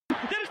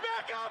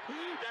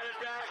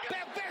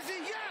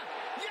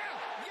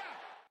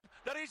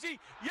Eredivisie.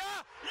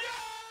 Ja,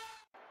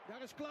 ja!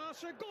 Daar is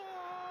Klaassen, goal!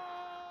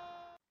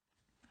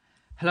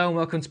 Hello and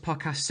welcome to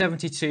podcast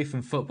 72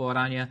 from Football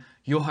Oranje,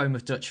 your home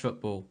of Dutch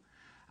football.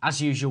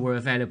 As usual, we're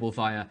available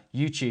via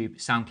YouTube,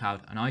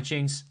 SoundCloud and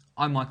iTunes.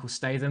 I'm Michael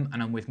Statham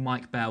and I'm with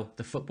Mike Bell,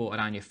 the Football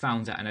Oranje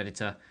founder and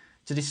editor,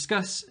 to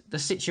discuss the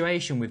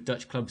situation with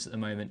Dutch clubs at the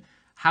moment.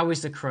 How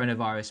is the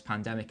coronavirus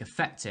pandemic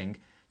affecting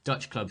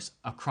Dutch clubs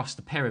across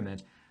the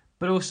pyramid?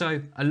 But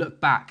also a look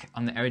back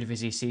on the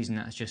Eredivisie season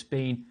that has just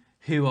been.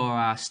 Who are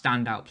our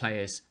standout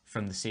players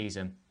from the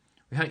season?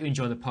 We hope you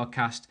enjoy the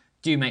podcast.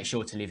 Do make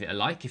sure to leave it a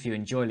like if you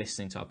enjoy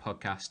listening to our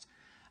podcast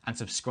and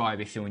subscribe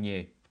if you're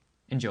new.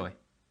 Enjoy.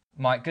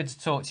 Mike, good to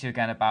talk to you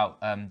again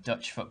about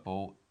Dutch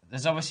football.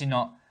 There's obviously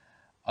not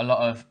a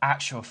lot of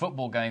actual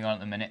football going on at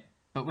the minute,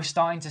 but we're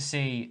starting to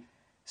see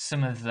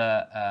some of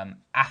the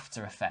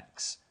after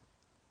effects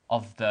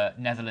of the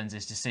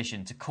Netherlands'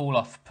 decision to call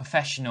off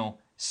professional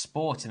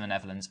sport in the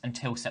Netherlands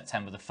until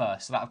September the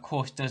 1st. So that, of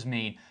course, does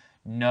mean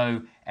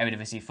no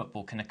Eredivisie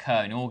football can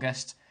occur in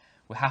August.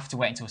 We'll have to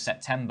wait until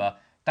September.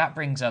 That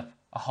brings up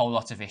a whole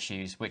lot of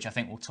issues, which I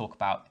think we'll talk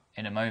about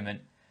in a moment.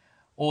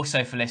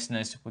 Also, for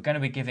listeners, we're going to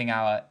be giving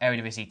our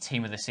Eredivisie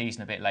team of the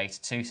season a bit later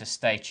too, so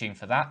stay tuned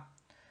for that.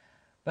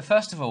 But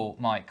first of all,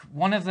 Mike,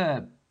 one of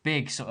the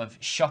big sort of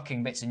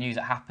shocking bits of news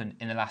that happened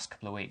in the last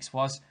couple of weeks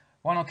was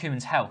Ronald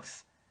Koeman's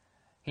health.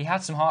 He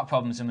had some heart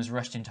problems and was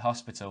rushed into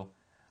hospital.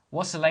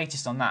 What's the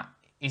latest on that?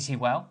 Is he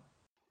well?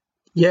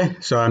 Yeah,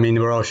 so I mean, we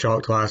were all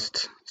shocked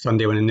last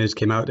Sunday when the news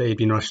came out that he'd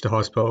been rushed to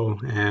hospital.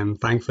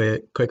 Thankfully,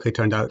 it quickly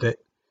turned out that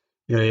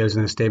he was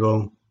in a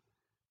stable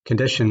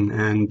condition,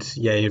 and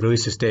he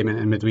released a statement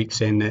in midweek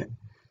saying that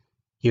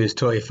he was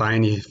totally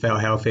fine. He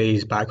felt healthy.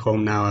 He's back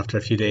home now after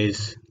a few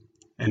days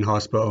in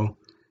hospital.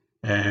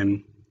 I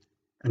mean,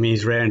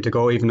 he's raring to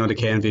go, even though the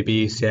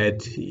KNVB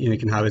said he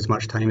can have as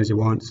much time as he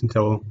wants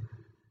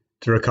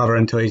to recover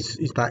until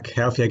he's back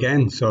healthy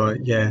again. So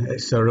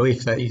it's a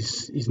relief that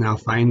he's now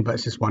fine, but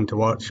it's just one to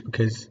watch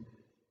because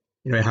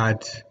he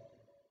had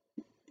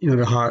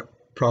the heart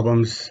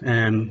problems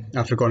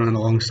after going on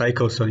a long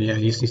cycle. So he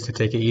just needs to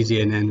take it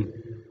easy and then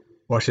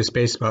watch his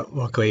space. But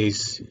luckily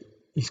he's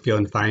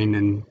feeling fine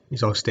and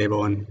he's all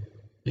stable, and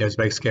it's a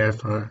big scare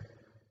for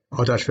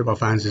all Dutch football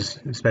fans,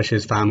 especially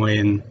his family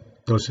and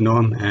those who know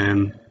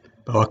him.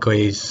 But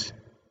luckily he's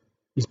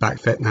back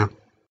fit now.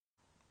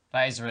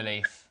 That is a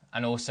relief.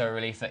 And also a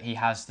relief that he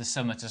has the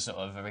summer to sort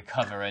of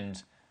recover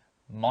and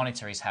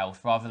monitor his health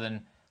rather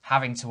than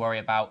having to worry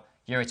about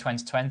Euro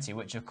 2020,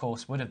 which of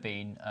course would have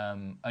been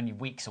only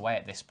weeks away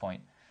at this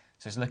point.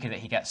 So it's lucky that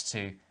he gets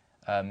to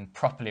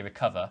properly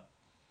recover.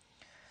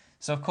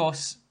 So of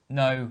course,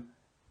 no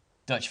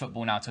Dutch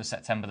football now till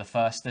September the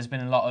 1st. There's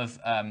been a lot of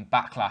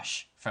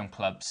backlash from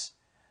clubs.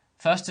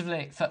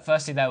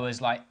 Firstly, there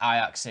was like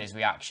Ajax's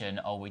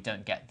reaction, we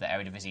don't get the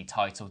Eredivisie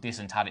title.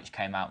 Dusan Tadic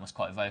came out and was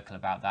quite vocal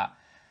about that.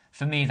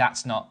 For me,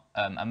 that's not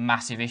a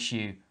massive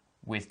issue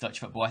with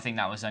Dutch football. I think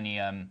that was only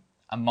a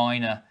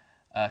minor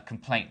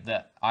complaint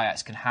that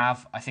Ajax can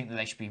have. I think that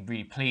they should be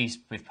really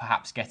pleased with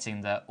perhaps getting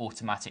the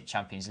automatic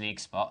Champions League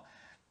spot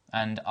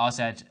and AZ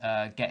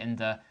getting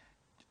the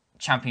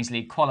Champions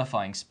League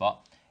qualifying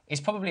spot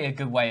is probably a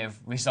good way of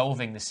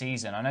resolving the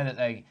season. I know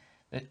that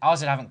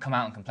AZ haven't come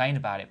out and complained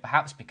about it,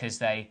 perhaps because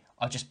they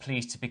are just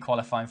pleased to be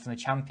qualifying from the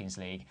Champions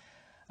League.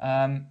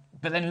 But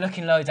then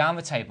looking lower down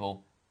the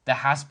table, there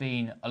has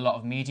been a lot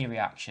of media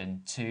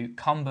reaction to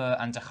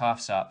Cambuur and De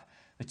Graafschap,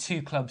 the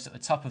two clubs at the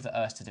top of the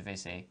Eerste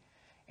Divisie.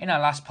 In our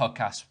last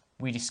podcast,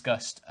 we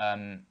discussed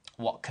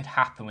what could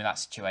happen with that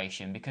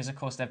situation because, of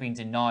course, they've been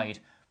denied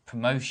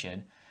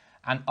promotion.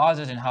 And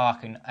AZ Den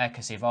Haag and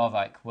RKC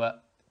Waalwijk were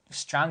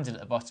stranded at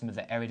the bottom of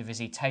the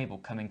Eredivisie table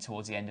coming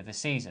towards the end of the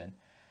season.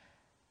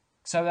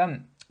 So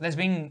there's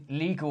been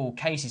legal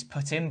cases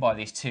put in by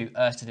these two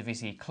Eerste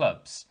Divisie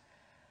clubs.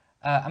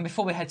 And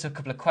before we head to a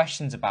couple of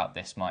questions about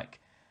this, Mike,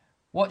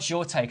 what's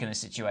your take on the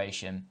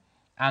situation?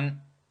 And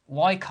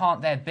why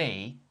can't there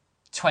be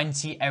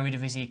 20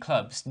 Eredivisie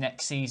clubs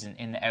next season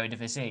in the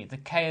Eredivisie? The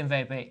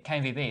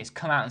KNVB has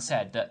come out and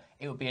said that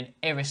it would be an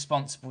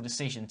irresponsible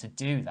decision to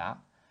do that.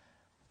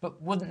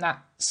 But wouldn't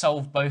that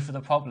solve both of the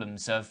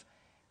problems of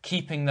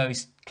keeping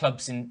those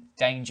clubs in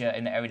danger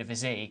in the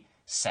Eredivisie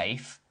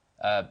safe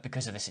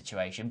because of the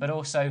situation, but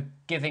also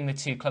giving the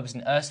two clubs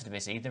in Eerste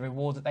Divisie the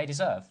reward that they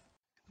deserve?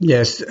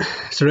 Yes,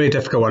 it's a really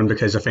difficult one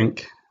because I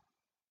think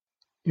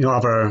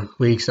other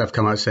leagues that have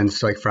come out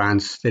since, like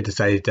France, they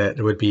decided that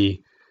there would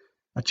be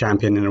a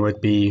champion and there would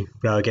be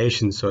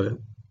relegation. So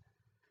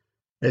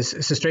it's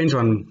a strange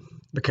one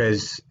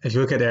because if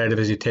you look at the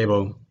Eredivisie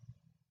table,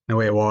 the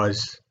way it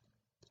was,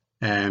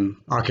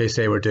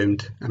 RKC were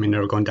doomed. I mean, they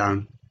were going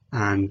down,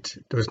 and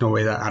there was no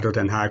way that ADO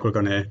Den Haag were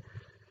going to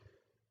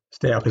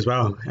stay up as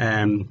well.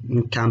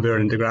 Cambuur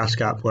and De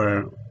Graafschap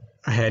were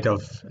ahead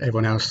of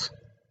everyone else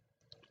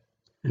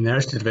in the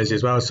Eerste Divisie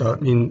as well. So I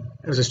mean,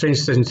 it was a strange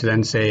decision to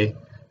then say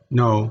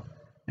no.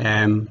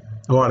 A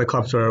lot of the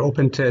clubs were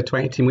open to a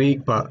 20-team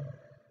league, but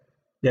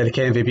the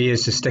KNVB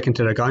is just sticking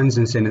to their guns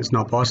and saying it's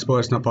not possible.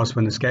 It's not possible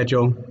in the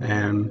schedule.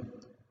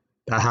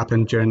 That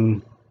happened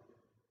during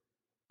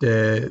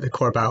the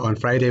court battle on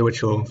Friday,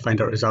 which will find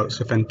out results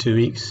within 2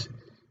 weeks,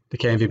 the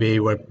KNVB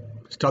were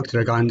stuck to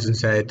their guns and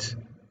said,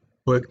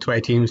 look,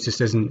 20 teams just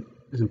isn't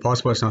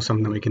possible, it's not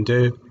something that we can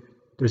do.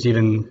 There was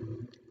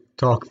even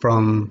talk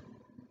from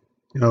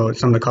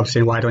some of the clubs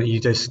saying, why don't you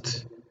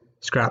just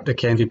scrap the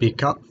KNVB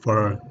Cup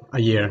for a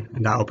year,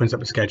 and that opens up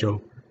the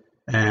schedule.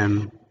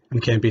 And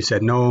the KNVB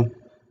said no,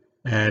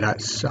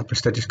 that's a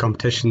prestigious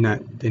competition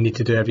that they need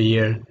to do every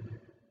year,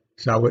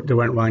 so they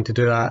weren't willing to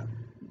do that.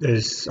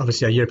 There's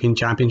obviously a European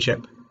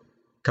Championship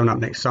coming up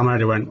next summer.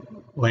 They weren't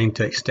willing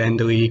to extend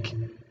the league.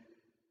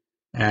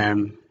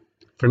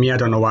 For me, I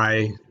don't know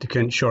why they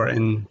couldn't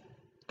shorten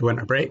the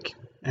winter break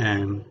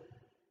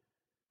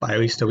by at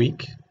least a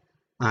week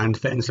and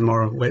fit in some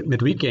more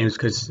midweek games,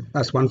 because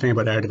that's one thing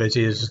about the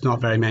Eredivisie is there's not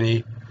very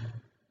many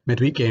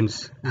midweek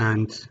games,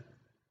 and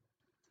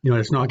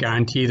it's not a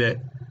guarantee that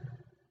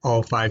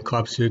all 5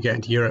 clubs who get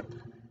into Europe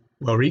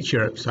will reach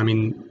Europe. So I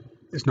mean,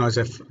 it's not as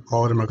if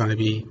all of them are going to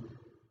be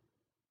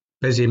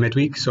busy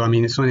midweek. So I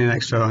mean, it's only an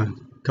extra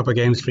couple of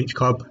games for each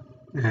club.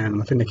 I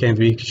think the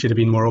KNVB should have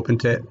been more open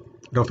to it.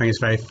 I don't think it's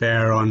very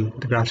fair on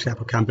the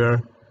Graafschap or Cambuur,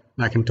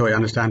 and I can totally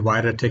understand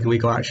why they're taking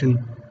legal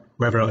action.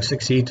 Whether it'll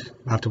succeed,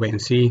 we'll have to wait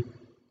and see.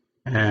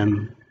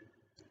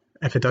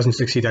 If it doesn't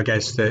succeed, I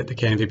guess the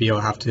KNVB will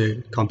have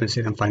to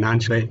compensate them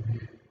financially.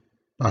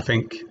 But I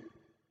think,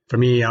 for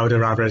me, I would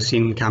have rather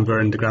seen Cambuur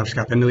and the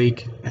Graafschap in the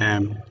league,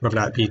 whether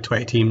that be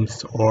 20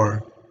 teams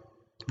or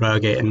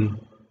relegating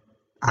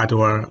ADO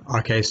or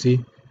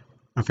RKC.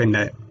 I think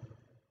that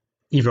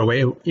either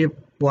way,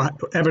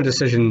 whatever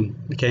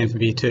decision the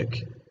KNVB took,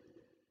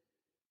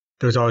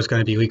 there was always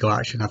going to be legal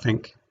action. I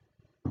think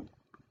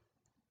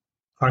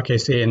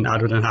RKC and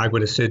ADO Den Haag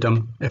would have sued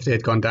them if they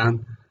had gone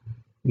down.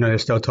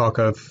 There's still talk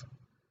of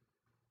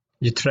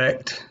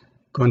Utrecht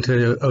going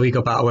to a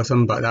legal battle with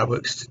them, but that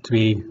looks to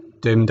be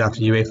doomed after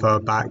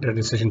UEFA backed their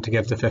decision to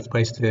give the 5th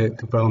place to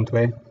Willem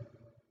II.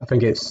 I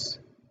think it's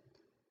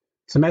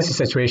a messy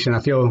situation. I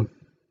feel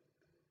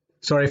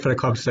sorry for the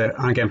clubs that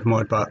aren't getting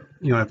promoted, but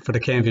for the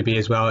KNVB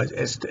as well,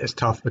 it's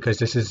tough because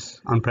this is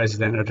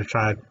unprecedented to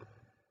try to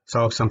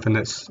solve something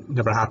that's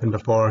never happened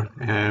before.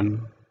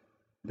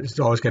 There's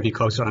always going to be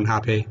clubs that are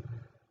unhappy,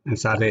 and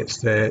sadly,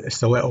 it's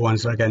the little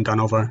ones that are getting done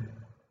over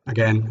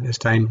again this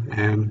time.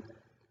 And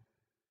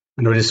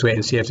we'll just wait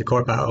and see if the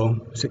court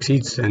battle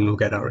succeeds, and we'll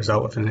get that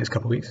result within the next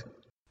couple of weeks.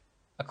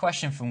 A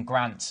question from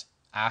Grant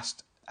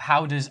asked,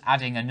 how does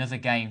adding another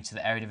game to the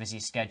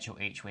Eredivisie schedule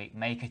each week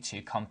make a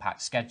too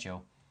compact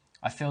schedule?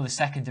 I feel the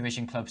second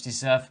division clubs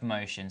deserve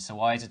promotion, so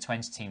why is a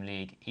 20-team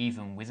league,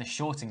 even with a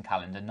shortened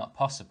calendar, not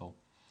possible?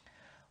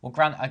 Well,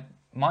 Grant,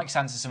 Mike's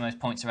answered some of those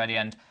points already,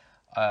 and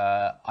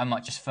I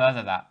might just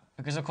further that.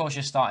 Because, of course,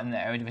 you're starting the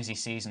Eredivisie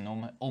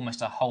season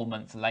almost a whole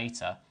month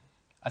later.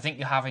 I think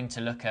you're having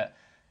to look at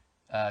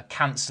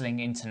cancelling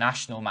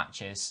international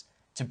matches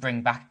to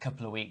bring back a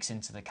couple of weeks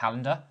into the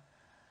calendar.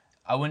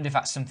 I wonder if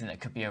that's something that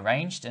could be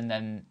arranged, and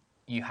then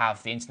you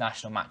have the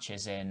international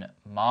matches in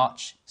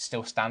March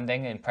still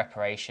standing in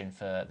preparation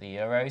for the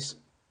Euros.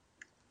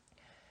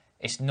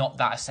 It's not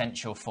that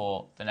essential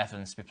for the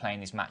Netherlands to be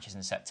playing these matches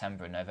in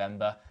September and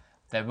November.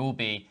 There will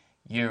be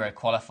Euro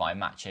qualifying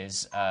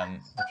matches,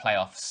 the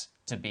playoffs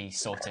to be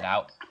sorted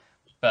out,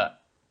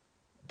 but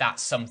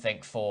that's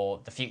something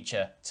for the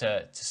future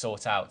to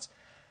sort out.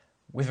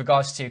 With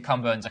regards to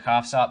Cambuur and De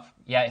Graafschap,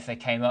 yeah, if they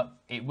came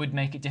up, it would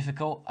make it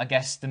difficult. I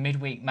guess the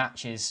midweek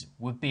matches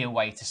would be a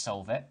way to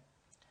solve it.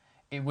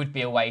 It would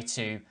be a way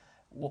to...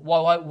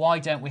 Why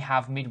don't we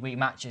have midweek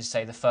matches,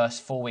 say, the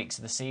first 4 weeks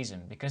of the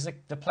season? Because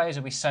the players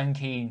will be so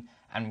keen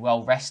and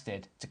well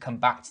rested to come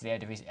back to the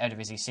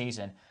Eredivisie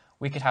season.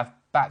 We could have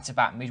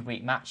back-to-back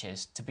midweek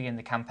matches to begin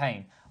the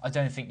campaign. I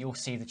don't think you'll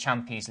see the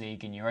Champions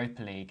League and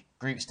Europa League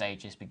group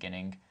stages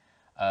beginning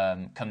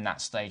come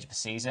that stage of the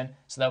season.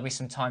 So there'll be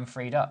some time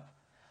freed up.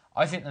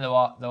 I think that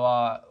there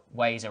are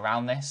ways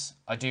around this.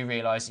 I do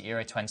realise that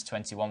Euro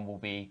 2021 will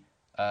be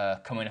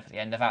coming up at the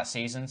end of that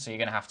season, so you're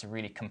going to have to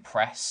really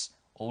compress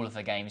all of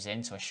the games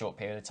into a short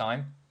period of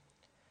time.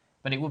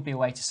 But it would be a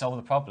way to solve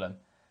the problem.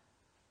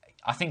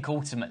 I think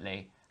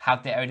ultimately,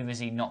 had the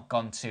Eredivisie not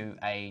gone to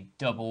a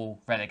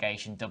double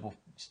relegation, double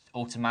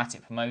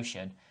automatic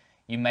promotion,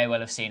 you may well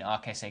have seen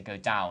RKC go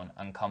down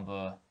and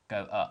Cambuur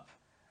go up.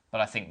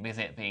 But I think with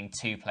it being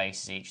 2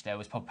 places each, there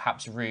was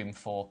perhaps room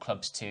for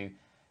clubs to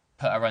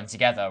put a run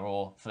together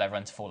or for their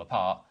run to fall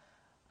apart.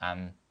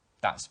 And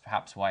that's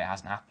perhaps why it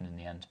hasn't happened in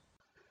the end.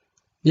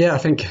 Yeah, I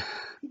think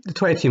the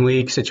 20-team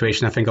league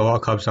situation, I think a lot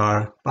of clubs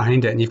are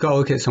behind it. And you've got to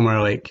look at somewhere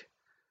like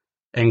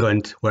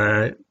England,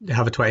 where they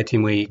have a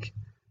 20-team league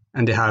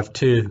and they have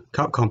 2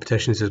 cup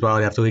competitions as well.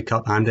 They have the League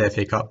Cup and the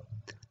FA Cup.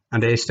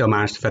 And they still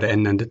manage to fit it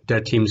in, and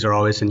their teams are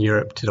always in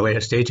Europe to the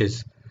later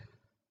stages.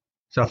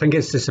 So I think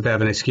it's just a bit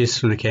of an excuse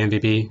from the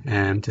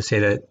KNVB to say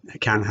that it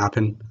can't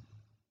happen.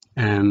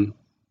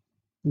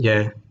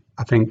 Yeah,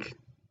 I think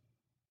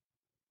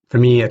for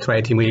me, a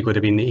 20-team league would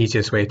have been the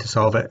easiest way to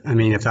solve it. I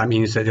mean, if that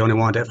means that they only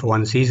wanted it for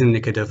 1 season, they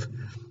could have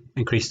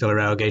increased the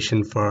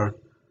relegation for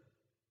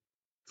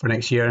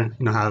next year.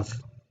 Have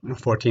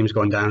 4 teams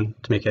going down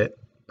to make it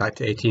back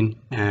to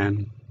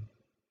 18.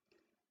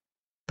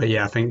 But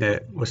yeah, I think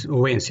that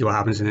we'll wait and see what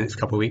happens in the next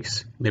couple of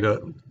weeks. Maybe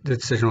the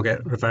decision will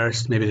get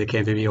reversed. Maybe the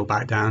KNVB will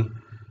back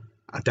down.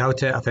 I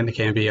doubt it. I think the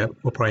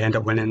KNVB will probably end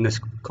up winning this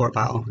court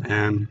battle,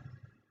 and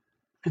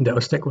it'll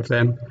stick with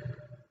them,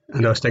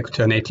 and they'll stick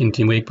to an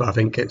 18-team league. But I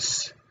think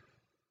it's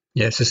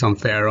just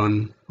unfair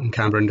on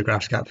Canberra and the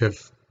Graafschap,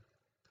 who've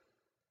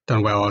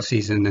done well all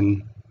season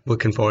and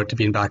looking forward to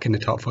being back in the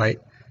top flight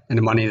and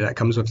the money that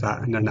comes with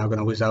that, and they're now going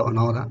to lose out on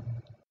all that.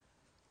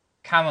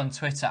 Cam on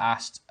Twitter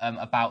asked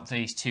about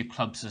these two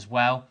clubs as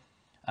well.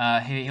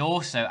 He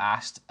also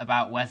asked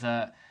about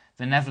whether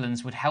the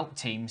Netherlands would help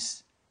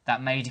teams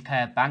that may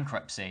declare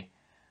bankruptcy.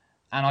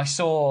 And I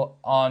saw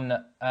on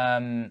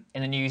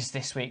in the news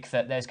this week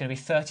that there's going to be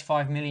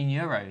 35 million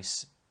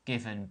euros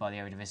given by the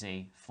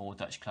Eredivisie for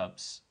Dutch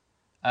clubs.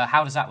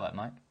 How does that work,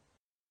 Mike?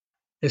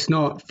 It's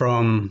not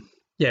from...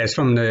 Yeah, it's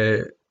from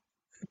the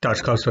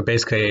Dutch clubs, but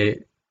basically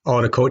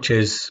all the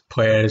coaches,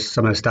 players,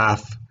 some of the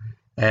staff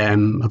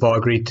have all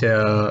agreed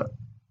to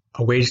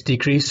a wage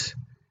decrease.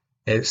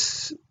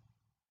 It's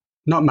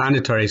not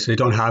mandatory, so you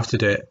don't have to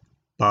do it,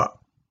 but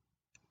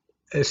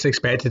it's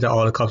expected that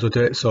all the clubs will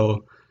do it.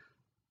 So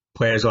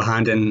players will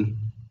hand in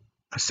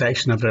a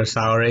section of their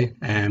salary.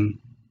 The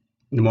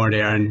more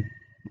they earn,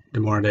 the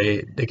more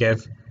they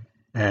give.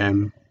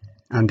 And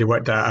they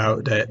worked that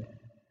out that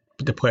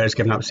the players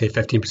giving up, say,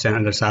 15%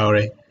 of their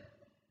salary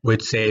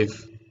would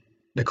save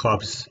the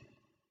clubs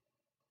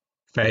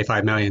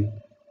 35 million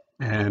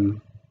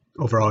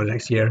overall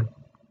next year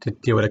to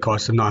deal with the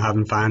cost of not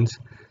having fans.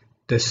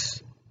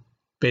 This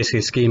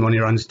basically scheme only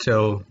runs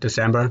till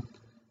December,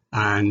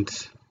 and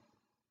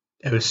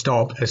it was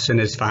stopped as soon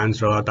as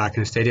fans were allowed back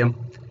in the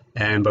stadium.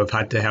 But we've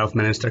had the health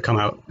minister come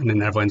out in the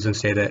Netherlands and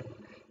say that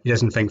he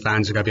doesn't think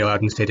fans are going to be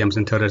allowed in stadiums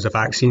until there's a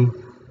vaccine,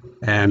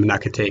 and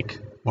that could take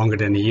longer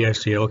than a year.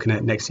 So you're looking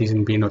at next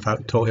season being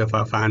totally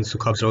without fans. So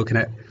clubs are looking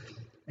at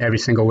every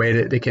single way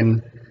that they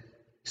can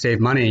save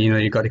money. You know,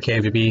 you've got the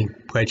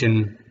KNVB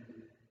pledging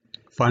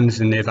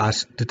funds, and they've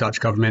asked the Dutch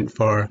government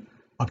for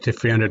up to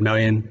 300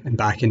 million in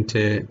backing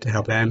to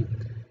help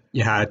them.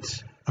 You had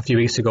a few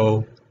weeks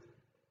ago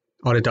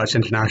all the Dutch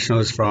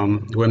internationals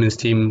from the women's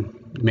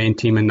team, the main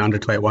team, and under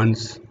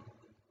 21s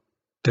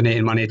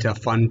donating money to a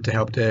fund to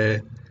help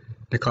the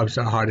clubs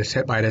that are hardest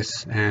hit by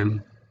this.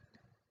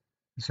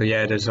 So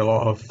yeah, there's a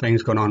lot of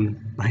things going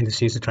on behind the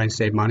scenes to try and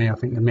save money. I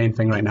think the main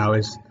thing right now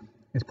is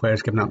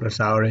players giving up their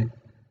salary.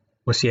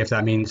 We'll see if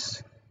that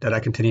means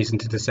that continues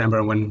into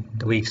December when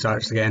the league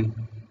starts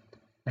again,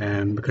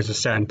 because there's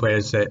certain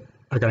players that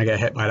are going to get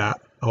hit by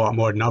that a lot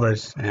more than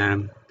others.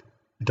 The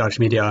Dutch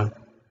media,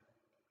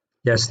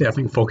 yes, they I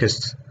think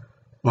focused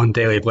on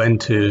Daley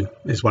Blind, who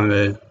is one of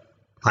the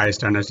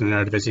highest earners in the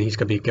Eredivisie. He's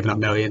going to be giving up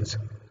millions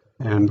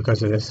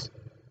because of this.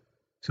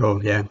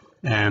 So yeah,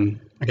 again,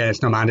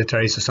 it's not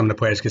mandatory, so some of the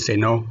players could say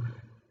no,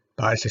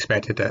 but it's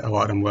expected that a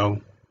lot of them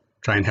will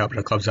try and help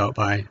their clubs out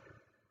by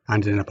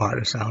handing in a part of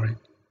their salary.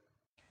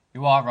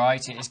 You are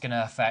right, it is going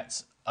to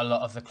affect a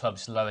lot of the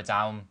clubs lower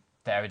down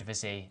the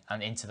Eredivisie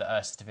and into the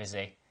Eerste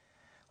Divisie.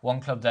 One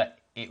club that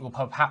it will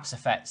perhaps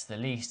affect the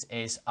least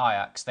is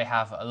Ajax. They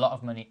have a lot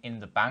of money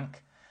in the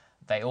bank.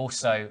 They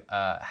also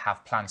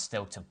have plans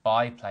still to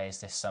buy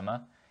players this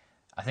summer.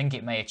 I think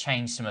it may have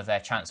changed some of their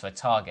transfer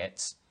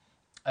targets.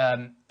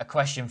 A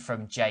question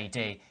from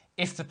JD.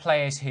 If the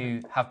players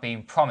who have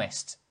been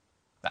promised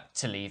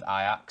to leave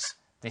Ajax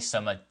this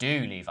summer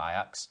do leave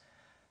Ajax,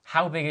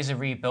 how big is a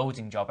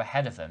rebuilding job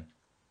ahead of them?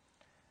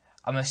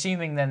 I'm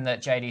assuming then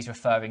that JD is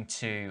referring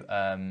to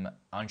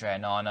Andre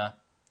Onana.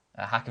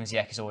 Hakim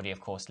Ziyech is already, of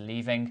course,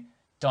 leaving.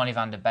 Donny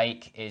van der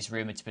Beek is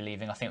rumoured to be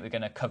leaving. I think we're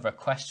going to cover a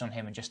question on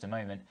him in just a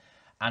moment.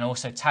 And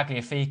also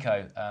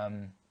Tagliafico,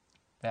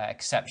 their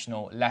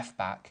exceptional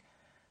left-back.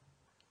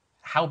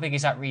 How big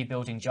is that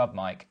rebuilding job,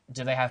 Mike?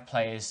 Do they have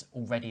players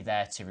already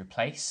there to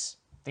replace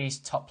these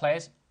top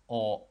players,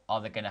 or are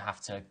they going to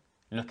have to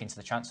look into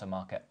the transfer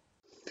market?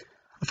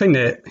 I think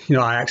that,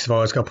 Ajax have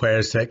always got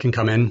players that can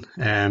come in,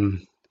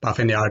 but I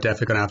think they are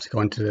definitely going to have to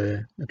go into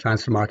the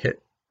transfer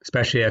market,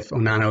 especially if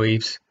Onana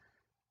leaves.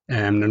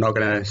 They're not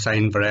going to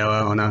sign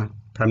Varela on a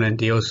permanent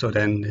deal, so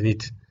then they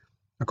need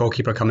a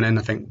goalkeeper coming in.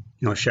 I think,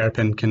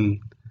 Sherpin can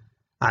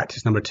act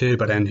as number 2,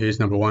 but then who's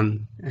number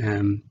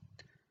 1?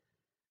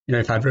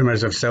 You've had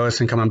rumours of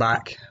Cillessen coming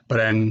back, but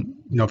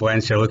then,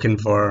 Valencia are looking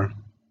for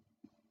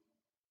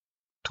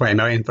 20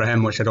 million for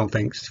him, which I don't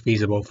think is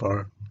feasible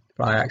for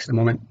Ajax at the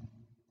moment.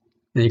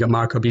 Then you got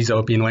Marco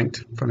Bizzo being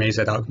linked from AZ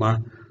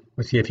Alkmaar.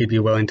 We'll see if he'd be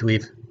willing to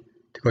leave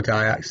to go to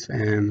Ajax.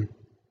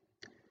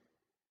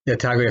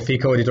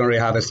 Tagliafico, they don't really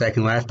have a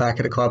second left back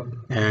at the club.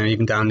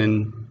 Even down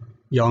in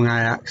young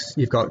Ajax,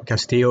 you've got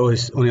Castillo,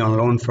 who's only on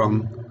loan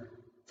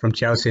from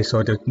Chelsea,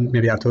 so they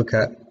maybe have to look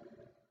at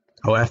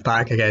a left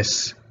back. I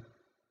guess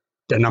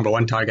their number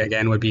 1 target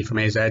again would be from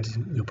AZ.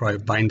 You'll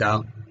probably find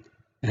out.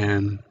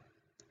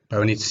 But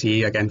we need to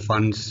see, again,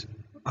 funds.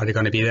 Are they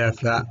going to be there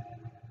for that?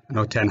 I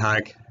know Ten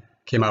Hag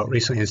came out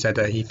recently and said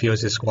that he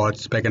feels his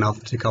squad's big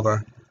enough to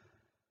cover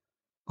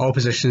all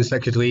positions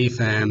that could leave.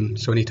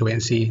 So we need to wait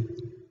and see.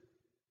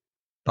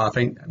 But I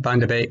think Van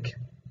de Beek,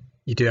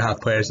 you do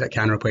have players that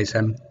can replace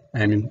him.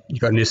 You've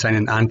got a new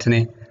signing,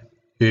 Anthony,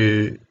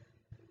 who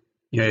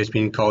has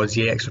been called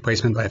Ziyech's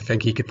replacement, but I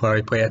think he could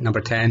probably play at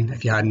number 10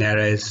 if you had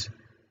Neres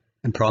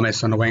and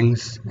Promise on the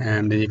wings.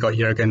 Then you've got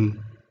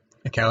Jurgen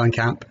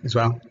Ekkelenkamp as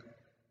well,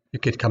 who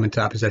could come into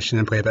that position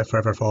and play a bit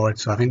further forward.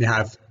 So I think they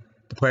have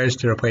the players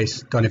to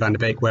replace Donny van de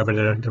Beek, whether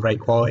they're the right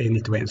quality, you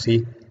need to wait and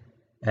see.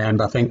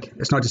 But I think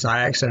it's not just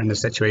Ajax that are in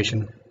this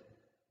situation.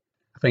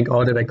 I think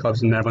all the big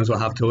clubs in the Netherlands will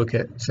have to look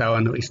at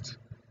selling at least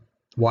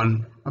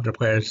one of their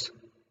players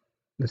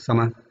this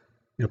summer.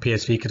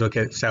 PSV could look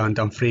at selling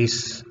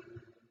Dumfries.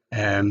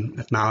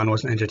 If Malin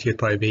wasn't injured, he'd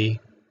probably be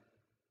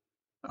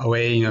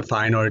away.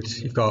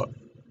 Feyenoord, you've got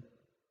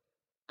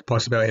the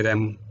possibility of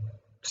them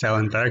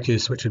selling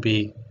Veracruz, which would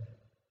be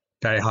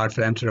very hard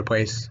for them to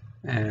replace.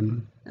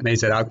 And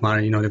AZ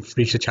Alkmaar, they've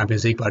reached the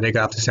Champions League, but are they going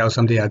to have to sell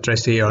somebody,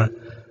 Adrissi or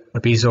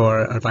Bizo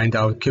or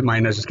Wijndal? Koop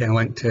Miners is getting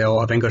linked to a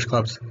lot of English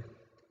clubs.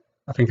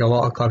 I think a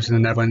lot of clubs in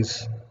the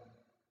Netherlands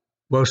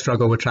will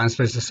struggle with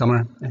transfers this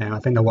summer. I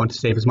think they'll want to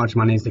save as much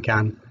money as they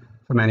can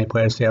from any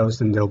player sales,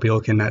 and they'll be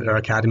looking at their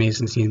academies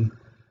and seeing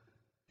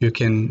who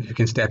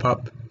can step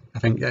up. I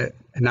think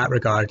in that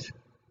regard,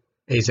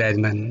 AZ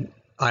and then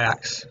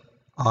Ajax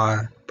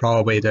are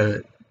probably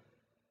the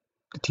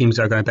teams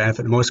that are going to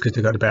benefit the most because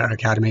they've got the better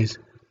academies.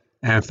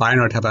 And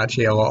Feyenoord have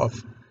actually a lot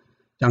of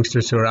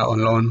youngsters who are out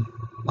on loan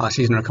last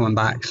season are coming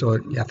back. So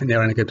I think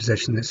they're in a good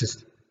position. It's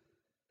just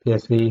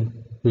PSV,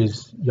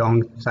 whose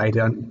young side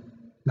aren't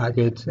that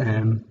good.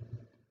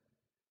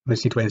 We'll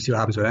see what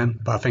happens with them.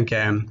 But I think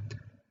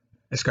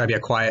it's going to be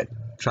a quiet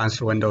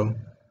transfer window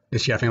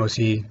this year. I think we'll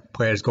see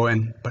players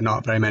going, but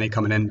not very many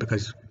coming in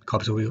because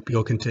clubs will be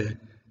looking to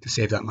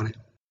save that money.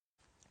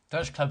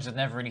 Dutch clubs have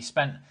never really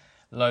spent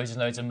loads and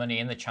loads of money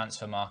in the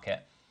transfer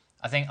market.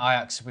 I think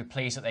Ajax will be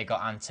pleased that they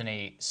got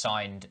Anthony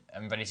signed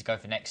and ready to go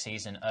for next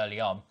season early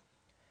on.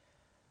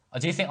 I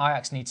do think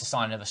Ajax need to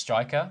sign another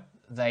striker.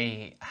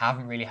 They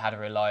haven't really had a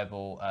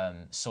reliable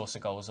source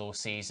of goals all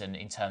season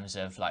in terms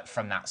of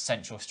from that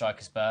central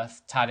striker's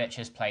berth. Tadic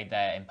has played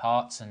there in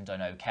parts and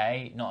done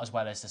okay, not as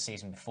well as the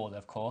season before,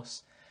 of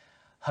course.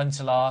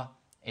 Huntelaar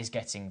is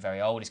getting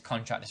very old, his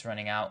contract is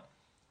running out.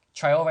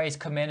 Traore has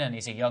come in and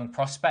he's a young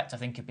prospect. I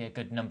think he'd be a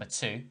good number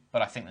 2,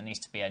 but I think there needs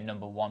to be a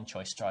number 1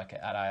 choice striker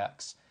at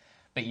Ajax.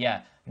 But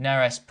yeah,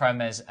 Neres,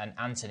 Promes and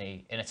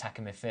Anthony in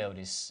attacking midfield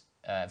is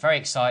a very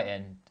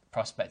exciting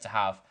prospect to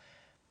have.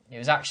 It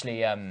was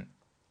actually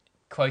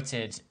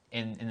quoted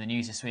in the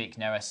news this week,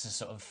 Neres is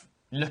sort of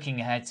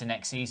looking ahead to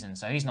next season,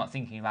 so he's not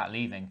thinking about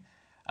leaving.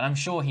 And I'm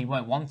sure he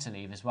won't want to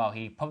leave as well.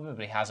 He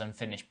probably has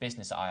unfinished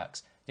business at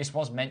Ajax. This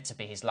was meant to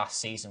be his last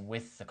season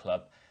with the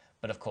club,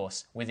 but of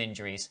course, with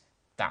injuries,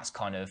 that's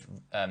kind of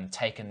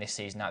taken this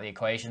season out of the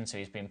equation, so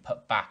he's been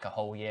put back a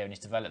whole year in his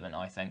development,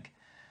 I think.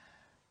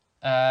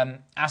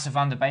 As for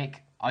Van der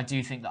Beek, I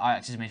do think that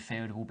Ajax's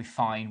midfield will be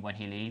fine when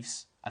he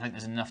leaves. I think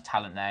there's enough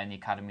talent there in the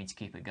academy to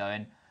keep it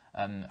going.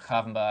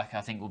 Gravenberch,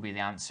 I think, will be the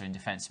answer in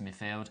defensive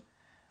midfield.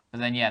 But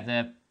then,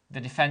 yeah,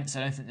 the defence, I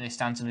don't think they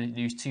stand to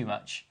lose too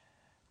much.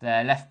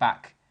 Their left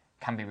back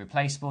can be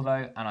replaceable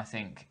though, and I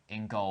think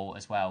in goal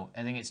as well.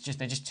 I think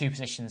they're just two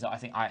positions that I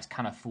think Ajax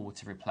can afford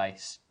to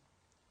replace.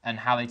 And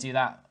how they do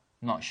that,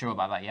 not sure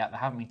about that yet. There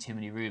haven't been too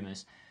many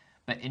rumours,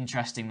 but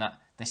interesting that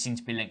they seem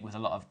to be linked with a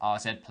lot of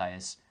RZ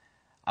players.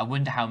 I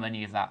wonder how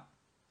many of that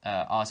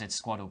RZ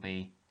squad will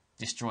be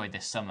destroyed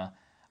this summer.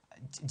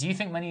 Do you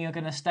think many are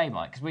going to stay,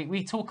 Mike? Because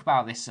we talk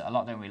about this a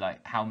lot, don't we? Like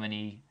how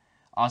many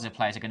RZ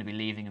players are going to be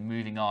leaving and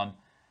moving on.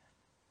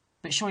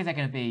 But surely they're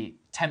going to be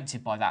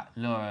tempted by that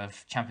lure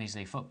of Champions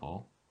League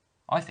football.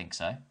 I think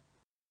so.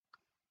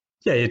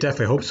 Yeah, you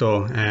definitely hope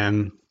so.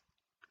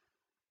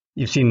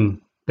 You've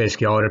seen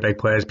basically all their big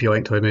players be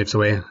linked till he moves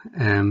away.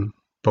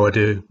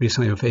 Boadu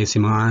recently with AC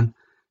Milan,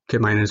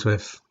 Koop Miners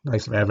with the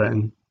likes of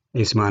Everton,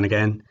 AC Milan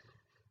again,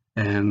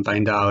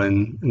 Wijndal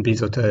and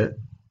Bizo to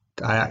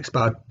Ajax.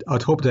 But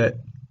I'd hope that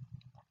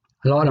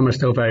a lot of them are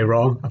still very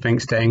raw. I think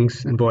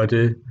Stengs and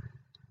Boadu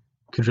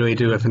could really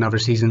do with another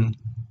season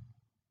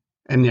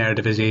in the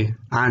Eredivisie,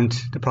 and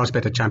the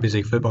prospect of Champions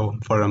League football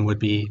for them would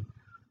be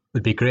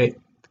great.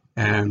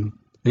 I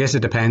guess it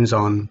depends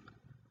on,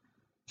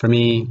 for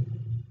me,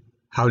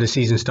 how the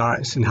season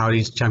starts and how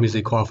these Champions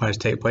League qualifiers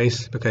take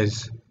place,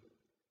 because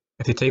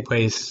if they take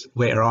place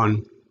later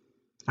on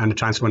and the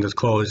transfer window is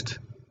closed,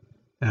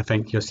 then I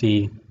think you'll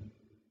see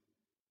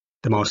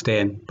them all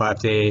staying. But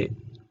if they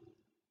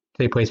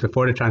take place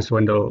before the transfer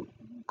window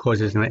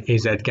closes and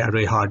AZ get a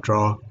really hard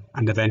draw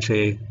and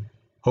eventually,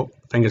 hope,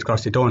 fingers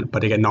crossed they don't,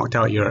 but they get knocked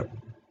out of Europe,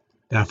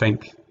 then I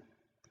think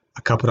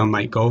a couple of them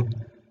might go.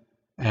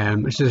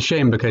 Which is a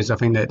shame, because I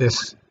think that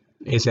this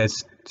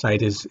AZ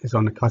side is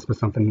on the cusp of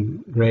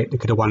something great. They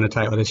could have won the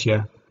title this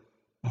year.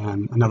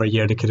 Another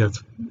year they could have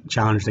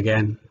challenged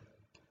again.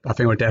 But I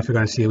think we're definitely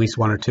going to see at least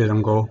one or two of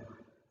them go.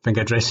 I think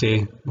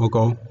Adrissi will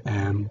go.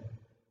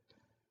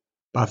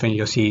 But I think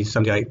you'll see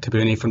somebody like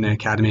Tabuni from the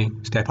academy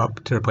step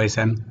up to replace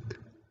him.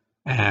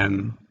 But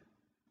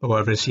we'll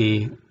ever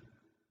see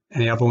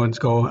any other ones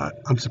go.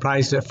 I'm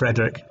surprised that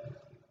Frederick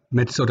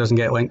Mitso doesn't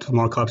get linked with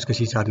more clubs because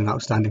he's had an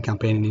outstanding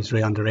campaign and he's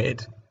really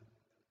underrated.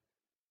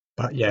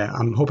 But yeah,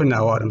 I'm hoping that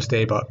a lot of them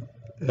stay, but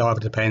it all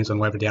depends on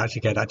whether they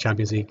actually get that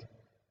Champions League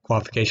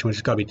qualification, which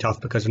is going to be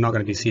tough because they're not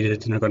going to be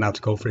seeded and they're going to have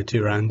to go through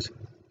 2 rounds. And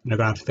they're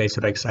going to have to face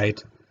a big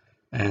side.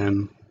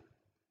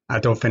 I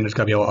don't think there's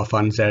going to be a lot of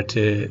funds there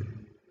to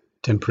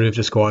improve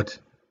the squad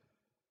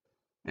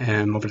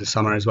over the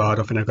summer as well. I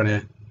don't think they're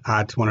going to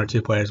add 1 or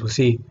 2 players. We'll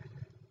see.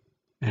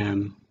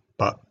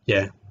 But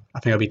yeah, I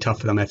think it'll be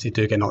tough for them if they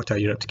do get knocked out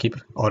of Europe to keep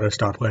all their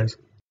star players.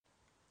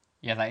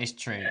 Yeah, that is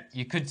true.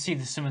 You could see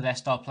some of their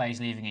star players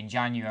leaving in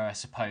January, I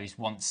suppose,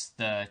 once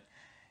the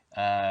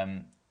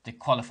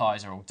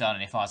qualifiers are all done.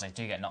 And if Arsenal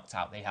do get knocked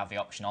out, they have the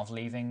option of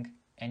leaving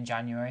in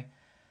January.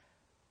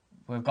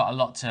 We've got a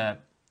lot to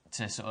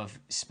sort of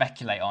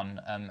speculate on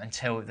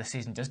until the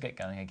season does get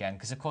going again,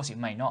 because of course it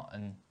may not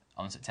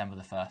on September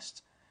the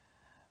 1st.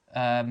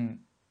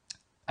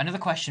 Another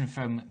question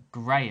from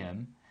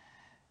Graham.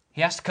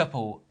 He asked a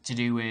couple to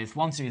do with,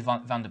 one to do with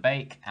Van der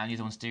Beek and the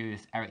other one to do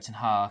with Erik ten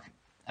Hag.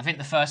 I think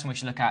the first one we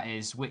should look at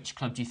is, which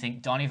club do you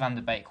think Donny van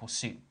der Beek will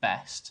suit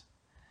best?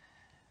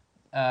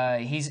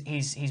 He's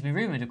been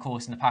rumoured, of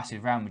course, in the past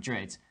with Real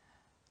Madrid.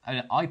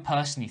 I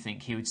personally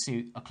think he would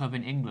suit a club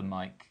in England,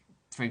 Mike.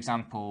 For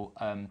example,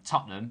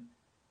 Tottenham.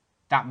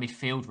 That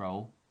midfield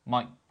role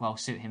might well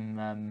suit him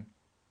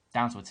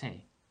down to a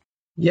T.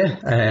 Yeah,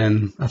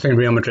 I think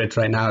Real Madrid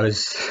right now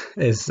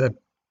is a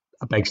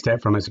big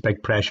step for him. It's a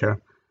big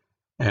pressure.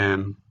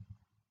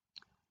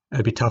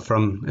 It'd be tough for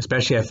him,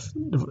 especially if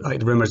the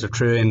rumours are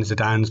true and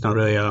Zidane's not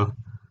really a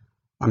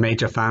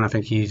major fan. I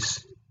think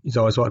he's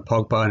always wanted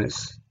Pogba, and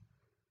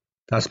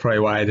that's probably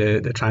why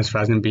the transfer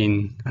hasn't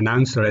been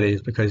announced already,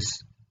 is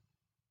because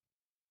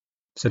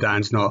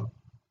Zidane's not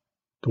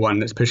the one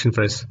that's pushing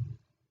for us.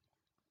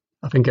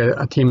 I think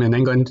a team in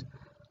England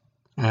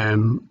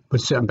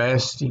would suit him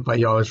best, but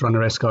you always run the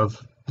risk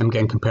of him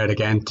getting compared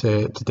again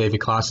to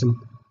David Klaassen.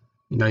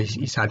 You know,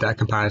 he's had that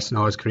comparison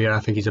all his career.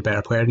 I think he's a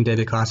better player than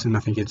David Klaassen. I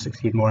think he'd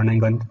succeed more in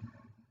England.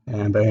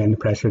 But then the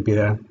pressure would be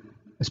there,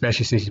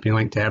 especially since he's been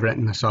linked to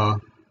Everton. I saw,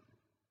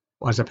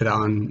 once I put that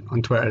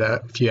on Twitter,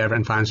 that a few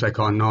Everton fans were like,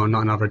 oh no,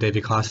 not another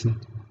David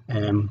Klaassen,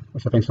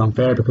 which I think is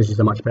unfair because he's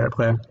a much better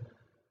player.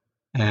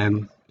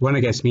 The one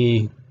that gets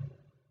me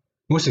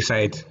most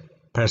excited,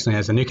 personally,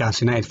 as a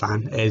Newcastle United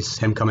fan, is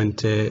him coming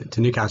to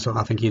Newcastle.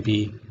 I think he'd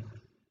be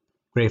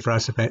great for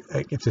us if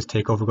this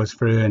takeover goes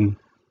through, and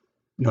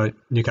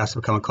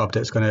Newcastle become a club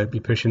that's going to be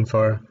pushing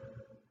for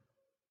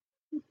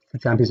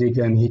Champions League,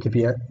 and he could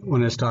be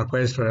one of the star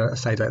players for a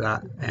side like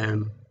that.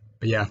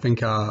 But yeah, I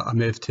think a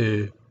move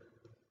to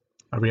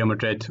a Real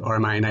Madrid or a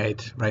Man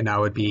United right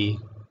now would be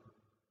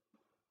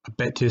a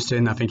bit too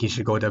soon. I think he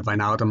should go the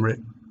Wijnaldum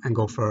route and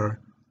go for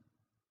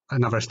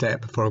another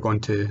step before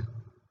going to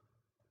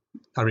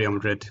a Real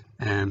Madrid.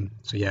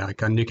 So yeah,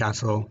 like a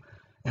Newcastle,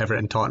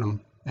 Everton,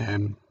 Tottenham.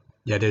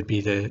 Yeah, they'd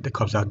be the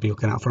clubs I'd be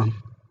looking at for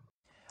him.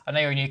 I know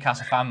you're a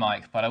Newcastle fan,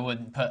 Mike, but I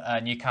wouldn't put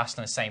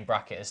Newcastle in the same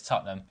bracket as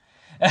Tottenham.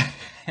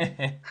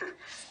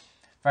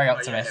 Very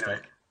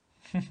optimistic.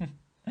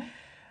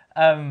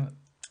 And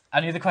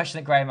the other question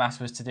that Graham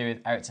asked was to do with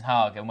Erik ten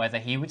Hag and whether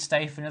he would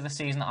stay for another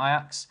season at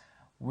Ajax.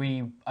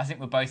 I think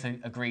we both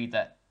agreed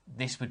that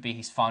this would be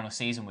his final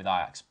season with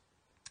Ajax.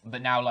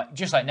 But now,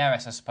 just like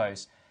Neres, I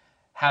suppose,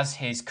 has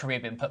his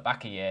career been put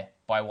back a year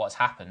by what's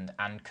happened,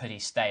 and could he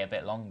stay a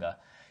bit longer?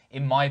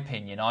 In my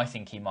opinion, I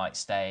think he might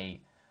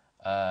stay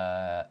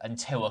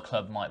until a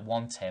club might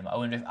want him. I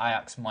wonder if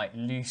Ajax might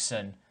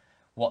loosen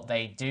what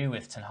they do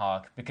with Ten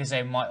Hag, because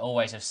they might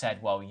always have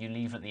said, well, you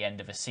leave at the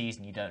end of a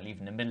season, you don't leave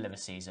in the middle of a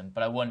season.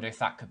 But I wonder if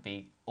that could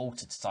be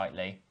altered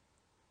slightly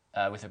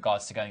with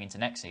regards to going into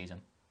next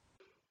season.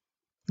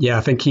 Yeah,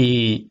 I think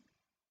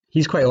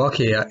he's quite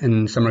lucky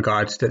in some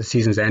regards that the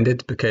season's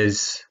ended,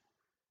 because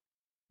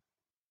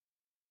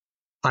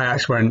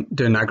Ajax weren't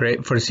doing that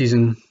great for the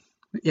season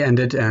it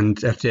ended,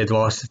 and if they had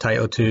lost the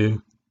title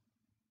to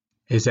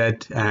AZ,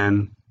 it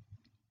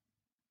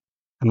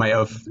might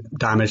have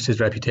damaged his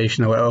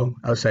reputation a little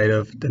outside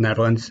of the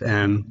Netherlands.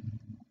 I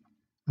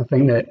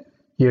think that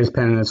he was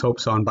pinning his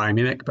hopes on Bayern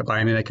Munich, but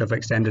Bayern Munich have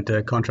extended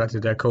the contract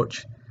of their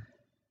coach,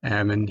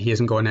 and he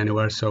isn't going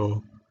anywhere,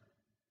 so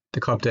the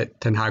club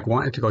that Ten Hag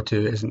wanted to go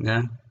to isn't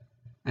there.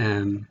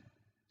 And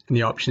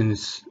the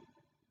options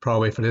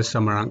probably for this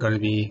summer aren't going to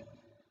be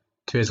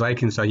to his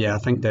liking. So yeah, I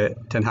think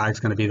that Ten Hag's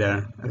going to be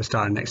there at the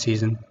start of next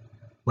season.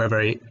 Whether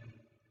he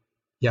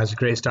has a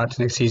great start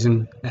to next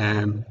season,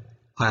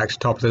 Ajax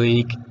top of the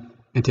league,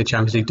 into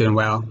Champions League doing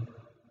well,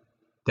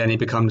 then he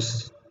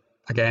becomes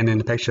again in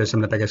the picture of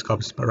some of the biggest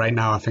clubs. But right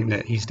now I think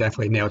that he's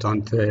definitely nailed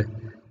on to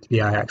be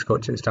Ajax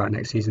coach at the start of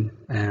next season.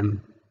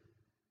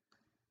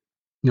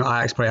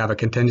 Ajax probably have a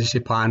contingency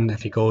plan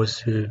if he goes,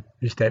 who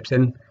steps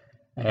in.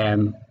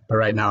 But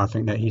right now I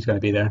think that he's going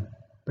to be there,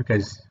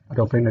 because I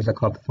don't think there's a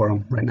club for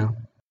him right now.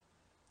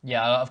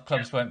 Yeah, a lot of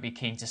clubs won't be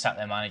keen to sack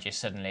their manager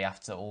suddenly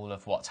after all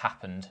of what's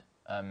happened,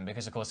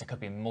 because of course there could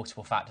be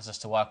multiple factors as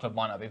to why a club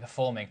might not be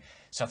performing.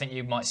 So I think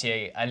you might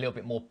see a little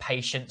bit more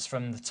patience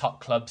from the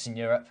top clubs in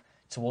Europe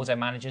towards their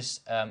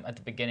managers at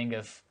the beginning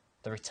of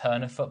the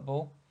return of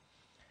football.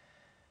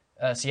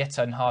 So yeah,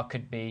 Ten Hag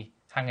could be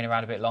hanging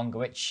around a bit longer,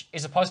 which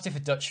is a positive for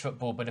Dutch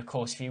football. But of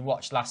course, if you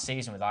watched last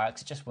season with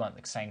Ajax, it just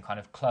weren't the same kind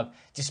of club,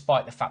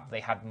 despite the fact that they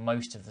had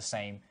most of the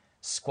same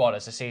squad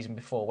as the season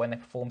before when they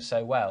performed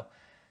so well.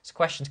 So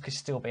questions could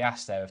still be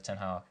asked there of Ten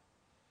Hag.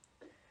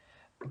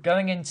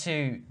 Going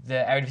into the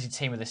Eredivisie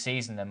team of the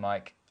season then,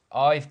 Mike,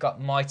 I've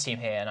got my team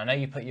here, and I know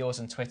you put yours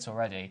on Twitter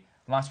already.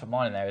 I might put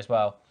mine in there as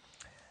well.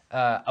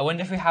 I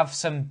wonder if we have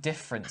some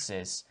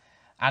differences.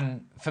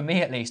 And for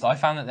me, at least, I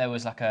found that there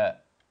was like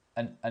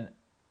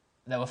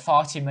there were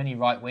far too many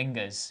right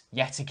wingers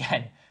yet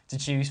again to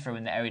choose from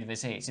in the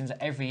Eredivisie. It seems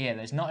that every year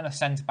there's not enough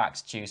centre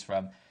backs to choose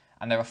from,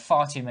 and there are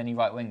far too many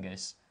right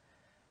wingers.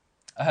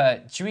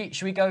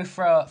 Should we go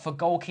for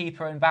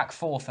goalkeeper and back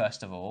four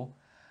first of all?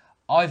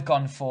 I've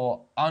gone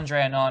for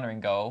Andre Onana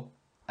in goal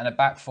and a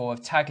back four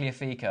of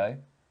Tagliafico,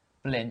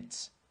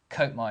 Blint,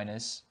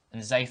 Koopmeiners,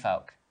 and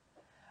Zeefuik.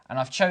 And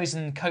I've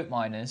chosen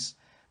Koopmeiners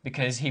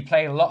because he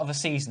played a lot of the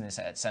season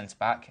at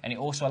centre-back, and it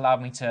also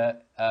allowed me to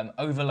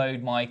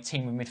overload my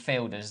team of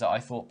midfielders that I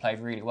thought played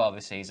really well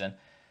this season.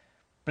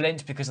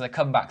 Blint because of the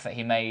comeback that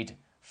he made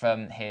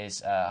from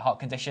his heart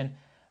condition,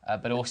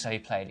 but also he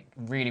played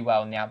really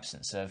well in the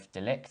absence of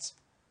De Ligt.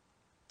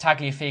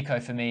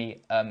 Tagliafico for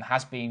me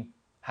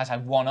has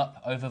had one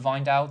up over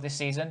Wijndal this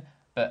season,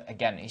 but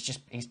again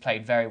he's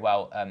played very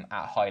well at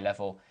a high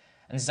level.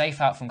 And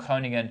Zeefuik from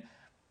Groningen,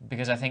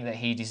 because I think that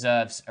he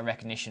deserves a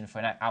recognition for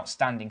an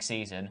outstanding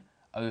season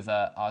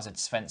over Arzad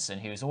Svensson,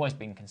 who has always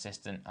been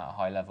consistent at a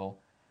high level.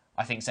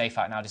 I think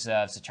Zeefuik now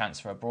deserves a chance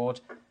for abroad.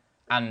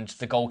 And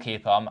the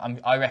goalkeeper,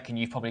 I reckon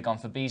you've probably gone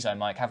for Bezo,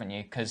 Mike, haven't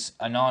you? Because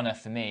Onana,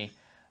 for me,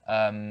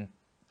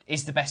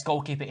 is the best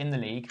goalkeeper in the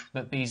league,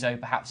 but Bezo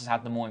perhaps has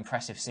had the more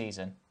impressive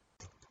season.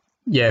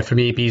 Yeah, for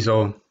me,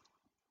 Bezo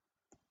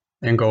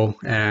in goal.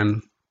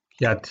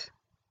 He had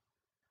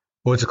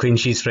loads of clean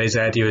sheets for AZ.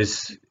 He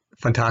was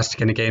fantastic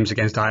in the games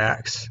against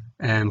Ajax,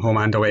 home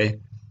and away.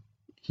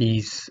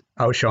 He's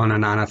outshone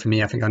Onana for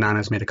me. I think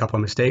Onana's made a couple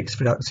of mistakes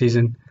throughout the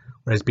season,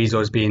 whereas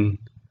Bezo's been,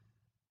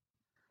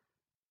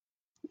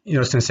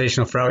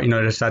 sensational throughout.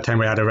 There's that time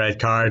where he had a red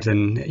card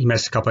and he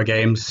missed a couple of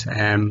games,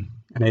 and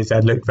AZ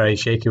looked very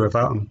shaky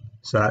without him.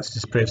 So that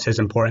just proves his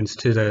importance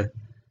to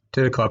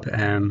the club.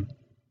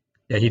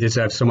 He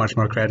deserves so much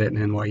more credit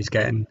than what he's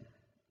getting.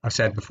 I've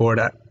said before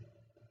that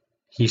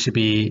he should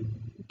be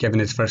given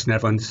his first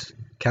Netherlands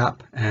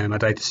cap.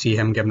 I'd like to see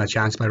him given a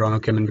chance by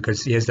Ronald Koeman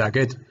because he is that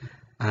good,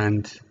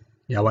 and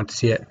I want to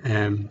see it.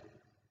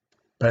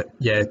 But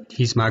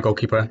he's my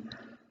goalkeeper.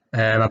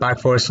 My back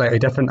four is slightly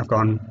different. I've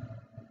gone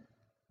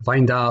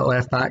Wijndal at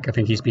left back. I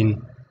think he's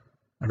been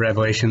a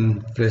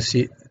revelation for this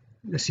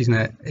season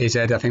at AZ.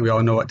 I think we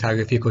all know what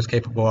Tagliafico is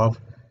capable of.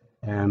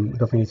 I don't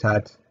think he's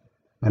had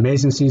an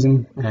amazing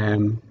season,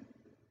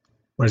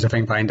 whereas I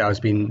think Wijndal has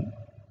been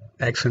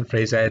excellent for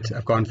AZ.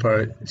 I've gone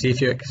for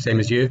Zeefuik, same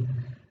as you,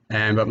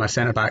 but my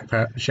centre-back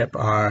partnership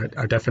are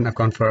different. I've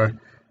gone for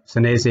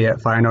Senesi at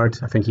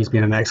Feyenoord. I think he's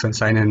been an excellent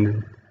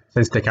signing.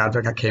 Since Dick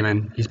Advocaat came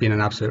in, he's been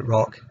an absolute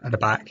rock at the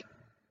back.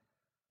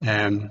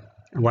 And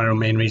one of the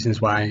main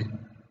reasons why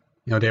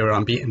they were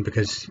unbeaten,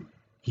 because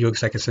he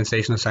looks like a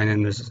sensational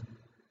signing. There's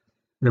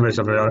rumours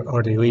of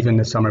already leaving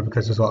this summer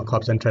because there's a lot of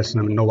clubs interested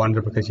in him. No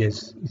wonder, because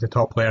he's a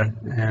top player.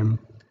 And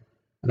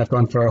I've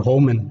gone for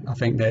Holman. I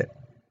think that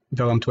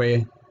Willem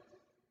II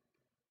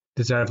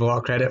deserve a lot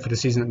of credit for the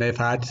season that they've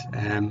had.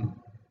 And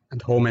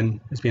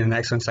Holman has been an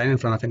excellent signing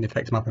for him. I think they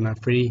picked him up on a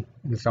free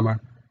in the summer,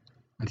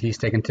 and he's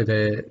taken to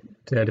the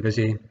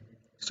Eredivisie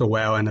so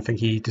well. And I think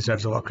he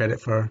deserves a lot of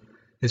credit for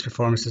his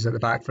performances at the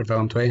back for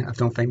Willem II. I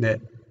don't think that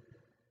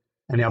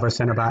any other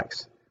centre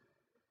backs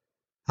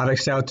have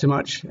excelled too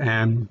much.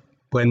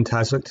 Blind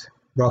has looked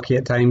rocky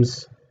at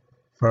times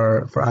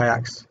for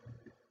Ajax,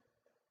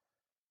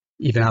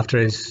 even after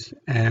his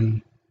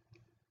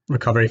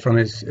recovery from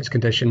his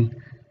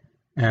condition.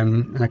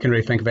 And I can't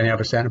really think of any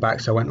other centre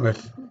backs. I went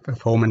with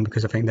Holman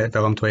because I think that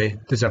Willem II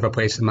deserve a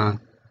place in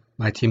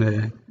my team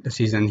of the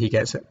season. He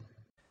gets it.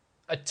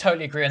 I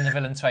totally agree on the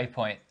Willem II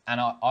point,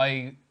 and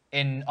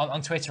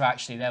on Twitter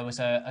actually there was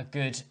a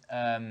good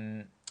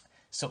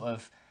sort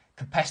of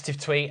competitive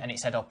tweet, and it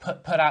said,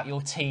 put out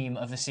your team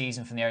of the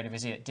season from the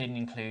Eredivisie that didn't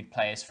include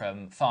players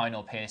from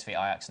Feyenoord, PSV,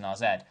 Ajax and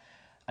AZ.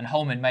 And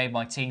Holman made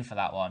my team for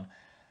that one.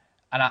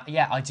 And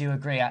I do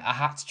agree. I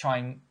had to try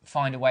and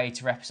find a way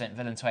to represent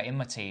Willem II in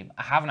my team.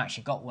 I haven't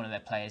actually got one of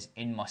their players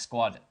in my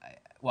squad.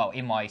 Well,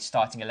 in my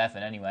starting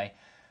 11 anyway.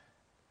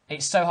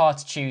 It's so hard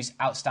to choose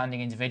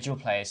outstanding individual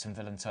players from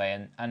Willem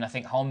II, and I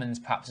think Holman's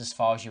perhaps as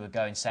far as you would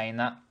go in saying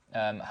that.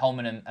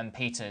 Holman and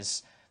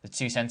Peters, the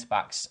two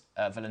centre-backs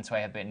at Willem II,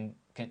 have been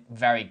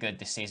very good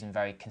this season,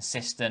 very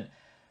consistent.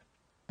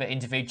 But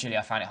individually,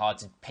 I found it hard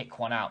to pick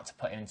one out to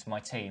put into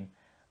my team.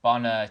 But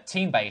on a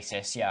team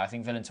basis, I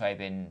think Willem II have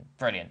been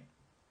brilliant.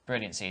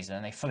 Brilliant season,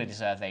 and they fully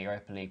deserve their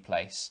Europa League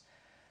place.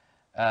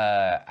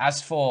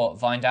 As for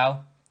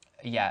Wijndal,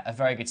 a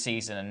very good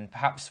season, and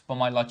perhaps by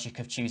my logic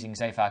of choosing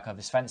Zeefuik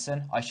over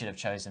Svensson, I should have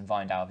chosen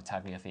Wijndal over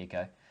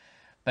Tagliafico.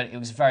 but it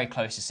was a very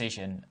close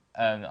decision.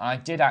 I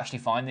did actually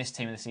find this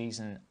team of the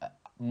season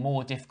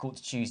more difficult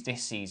to choose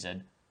this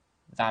season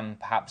than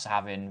perhaps I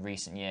have in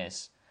recent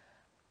years.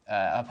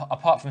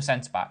 Apart from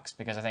centre-backs,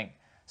 because I think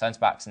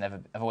centre-backs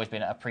have always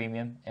been at a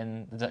premium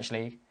in the Dutch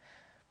league.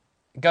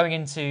 Going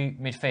into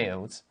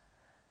midfield,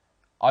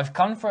 I've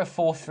gone for a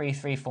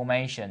 4-3-3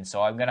 formation,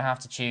 so I'm going to have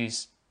to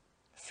choose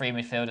 3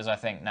 midfielders, I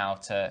think, now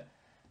to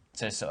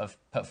sort of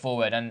put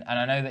forward. And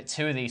I know that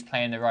 2 of these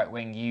play in the right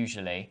wing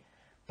usually,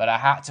 but I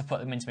had to put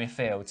them into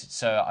midfield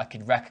so I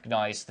could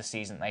recognise the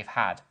season they've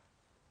had.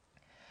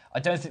 I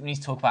don't think we need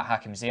to talk about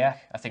Hakim Ziyech.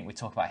 I think we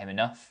talk about him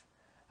enough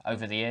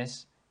over the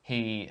years.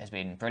 He has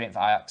been brilliant for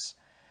Ajax.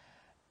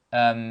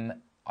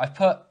 I've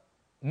put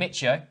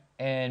Mitjo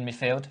in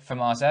midfield from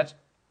RZ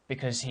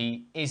because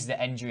he is the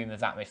engine room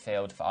of that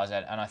midfield for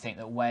RZ. And I think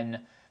that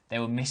when they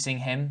were missing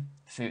him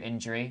through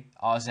injury,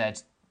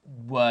 RZ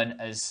weren't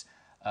as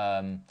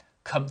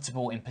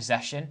comfortable in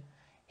possession.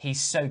 He's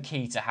so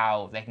key to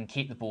how they can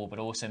keep the ball but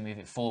also move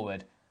it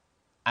forward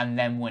and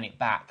then win it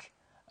back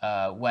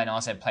when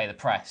RZ play the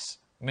press.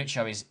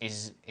 Mitjo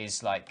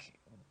is like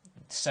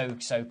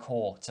so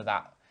core to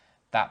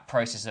that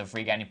process of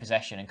regaining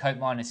possession, and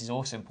Koopmeiners is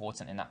also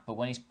important in that. But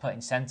when he's put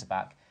in centre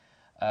back,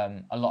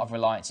 a lot of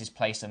reliance is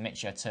placed on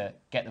Mitjo to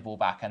get the ball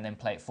back and then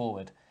play it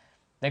forward.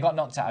 They got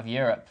knocked out of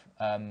Europe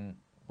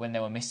when they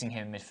were missing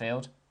him in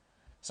midfield,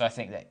 so I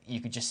think that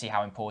you could just see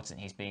how important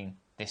he's been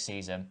this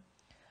season.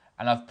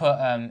 And I've put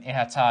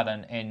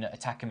Ihattaren in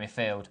attacking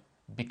midfield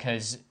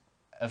because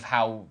of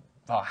how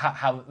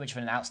much of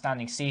an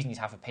outstanding season he's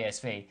had for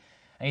PSV.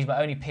 And he's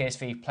my only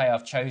PSV player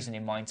I've chosen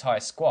in my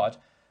entire squad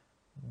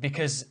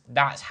because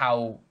that's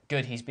how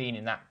good he's been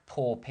in that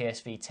poor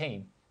PSV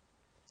team.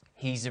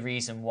 He's the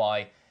reason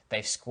why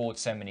they've scored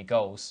so many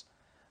goals.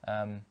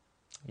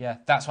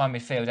 That's why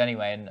midfield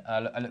anyway, and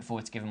I look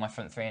forward to giving my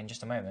front 3 in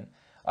just a moment.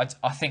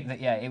 I think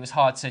that, it was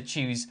hard to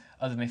choose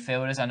other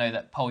midfielders. I know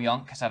that Paul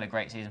Jonk has had a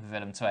great season for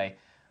Willem II,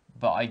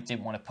 but I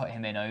didn't want to put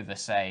him in over,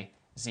 say,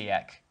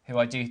 Ziyech, who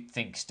I do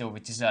think still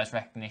deserves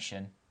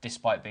recognition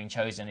despite being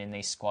chosen in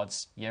these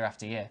squads year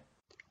after year.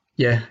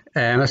 Yeah,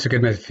 that's a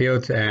good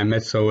midfield.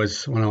 Mitso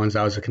was one of the ones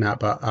I was looking at,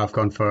 but I've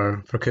gone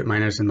for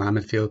Koopmeiners in my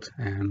midfield.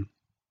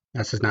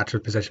 That's his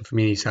natural position for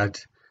me. He's had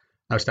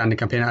an outstanding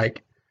campaign.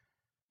 Like,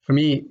 for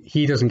me,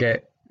 he doesn't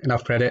get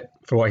enough credit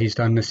for what he's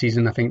done this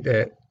season. I think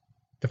that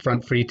the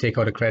front 3 take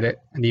all the credit,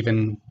 and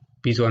even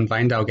Bizo and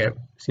Wijndal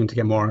seem to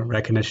get more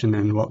recognition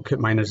than what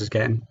Koopmeiners is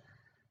getting.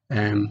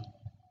 It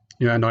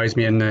annoys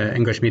me in the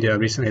English media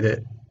recently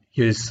that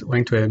he was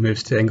linked with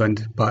moves to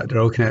England, but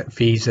they're looking at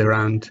fees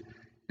around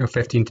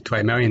 15 to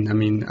 20 million. I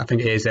mean, I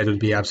think AZ would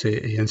be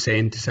absolutely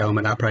insane to sell him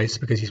at that price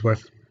because he's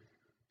worth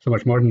so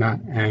much more than that.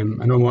 I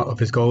know a lot of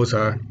his goals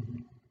are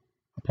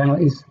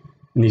penalties,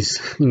 and he's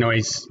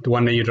the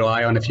one that you'd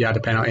rely on if you had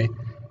a penalty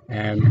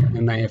in the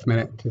 90th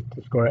minute to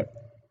score it.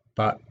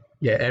 But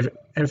yeah,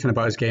 everything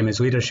about his game, his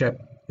leadership,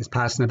 his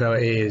passing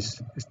ability,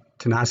 his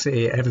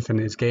tenacity, everything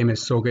in his game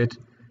is so good.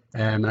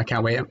 I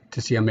can't wait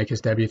to see him make his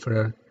debut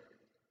for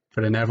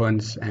the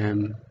Netherlands.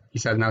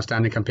 He's had an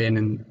outstanding campaign,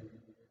 and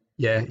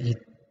he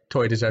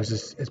totally deserves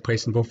his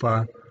place in both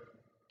our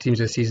teams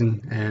this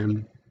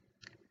season.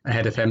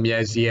 Ahead of him,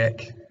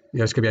 Ziyech.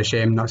 It's going to be a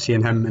shame not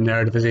seeing him in the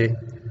Eredivisie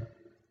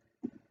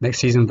next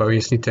season, but we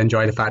just need to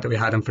enjoy the fact that we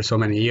had him for so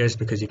many years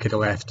because he could have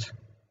left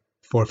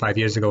 4 or 5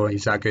 years ago.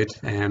 He's that good.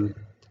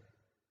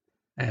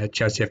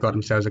 Chelsea have got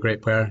themselves a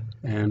great player.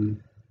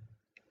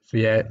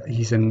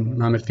 He's in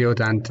my midfield,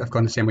 and I've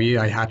gone the same with you.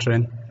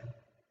 Ihattaren.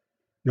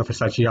 For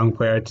such a young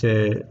player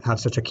to have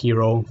such a key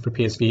role for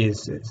PSV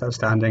is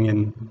outstanding,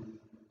 and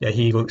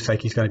he looks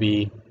like he's going to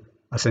be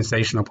a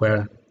sensational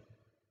player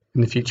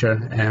in the future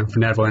for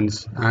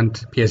Netherlands and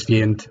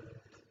PSV, and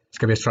it's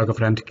going to be a struggle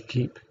for them to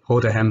keep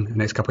hold of him in the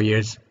next couple of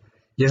years.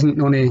 He isn't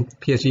the only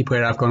PSV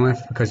player I've gone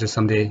with because there's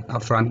somebody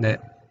up front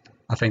that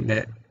I think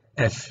that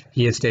if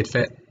he had stayed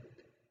fit,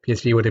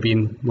 PSV would have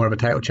been more of a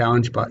title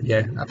challenge. But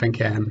I think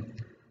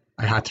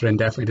Ihattaren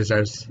definitely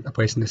deserves a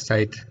place in this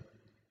side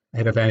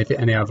ahead of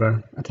any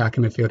other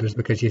attacking midfielders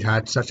because he's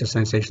had such a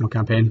sensational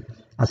campaign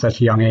at such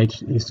a young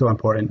age. He's so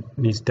important,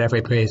 and he's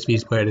definitely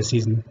PSV's player this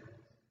season,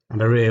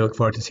 and I really look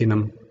forward to seeing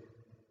him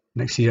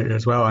next year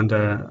as well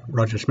under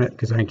Roger Schmidt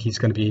because I think he's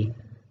going to be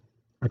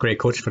a great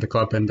coach for the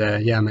club, and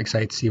I'm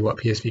excited to see what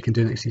PSV can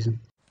do next season.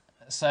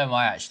 So am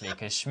I actually,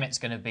 because Schmidt's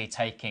going to be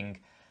taking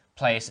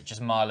players such as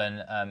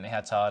Marlon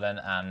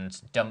Ihattaren,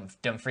 and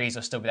Dumfries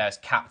will still be there as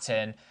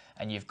captain,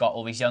 and you've got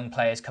all these young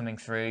players coming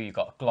through. You've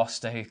got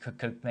Gloucester, who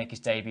could make his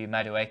debut,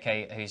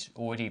 Madueke, who's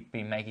already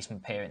been making some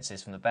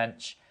appearances from the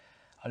bench.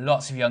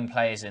 Lots of young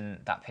players in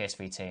that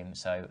PSV team,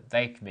 so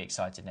they can be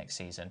excited next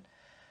season.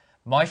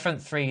 My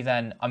front 3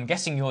 then, I'm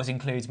guessing yours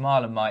includes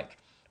Marlon, Mike,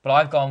 but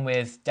I've gone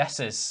with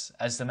Dessers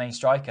as the main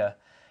striker.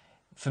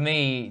 For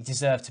me,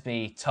 deserved to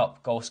be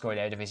top goal scorer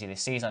in the Eredivisie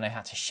this season. I know he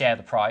had to share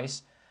the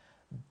prize,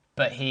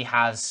 but he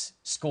has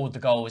scored the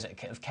goals that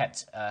have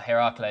kept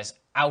Heracles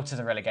out of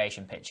the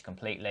relegation pitch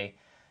completely.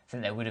 I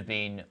think they would have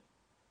been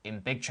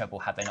in big trouble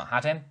had they not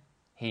had him.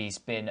 He's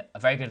been a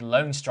very good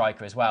lone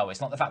striker as well.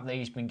 It's not the fact that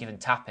he's been given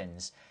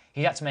tap-ins.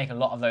 He had to make a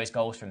lot of those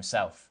goals for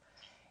himself.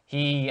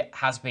 He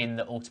has been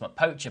the ultimate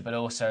poacher, but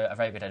also a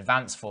very good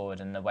advance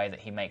forward in the way that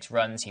he makes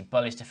runs, he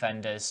bullies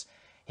defenders,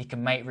 he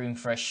can make room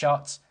for a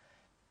shot.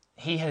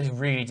 He has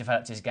really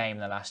developed his game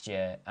in the last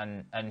year,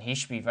 and he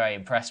should be very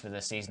impressed with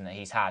the season that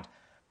he's had.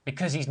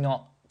 Because he's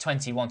not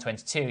 21,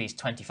 22, he's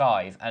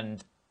 25,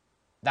 and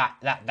that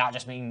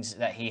just means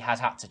that he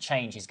has had to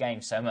change his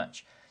game so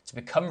much to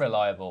become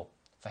reliable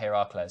for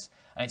Heracles.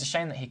 And it's a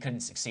shame that he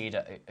couldn't succeed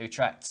at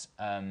Utrecht,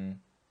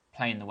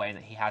 playing the way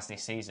that he has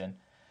this season.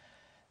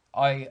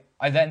 I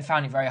then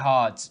found it very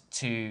hard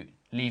to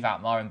leave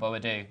out Marin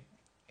Boadou,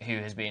 who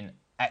has been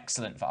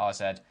excellent for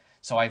RZ.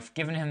 So I've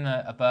given him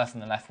a berth on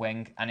the left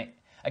wing. And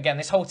again,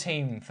 this whole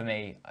team for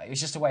me, it was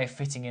just a way of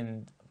fitting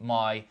in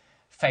my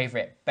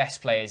favourite,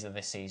 best players of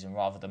this season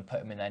rather than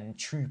put them in their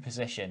true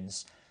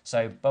positions.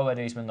 So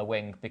Boadou's been the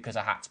wing because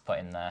I had to put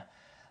him there.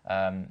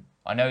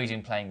 I know he's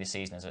been playing this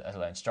season as a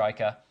lone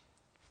striker.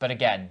 But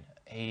again,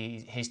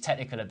 his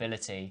technical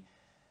ability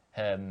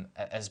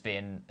has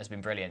been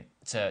brilliant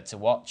to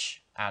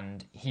watch,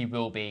 and he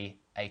will be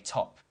a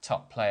top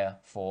player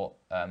for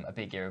a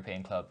big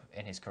European club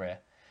in his career.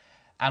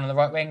 And on the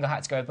right wing, I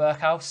had to go with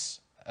Berghuis.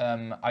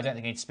 I don't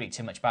think I need to speak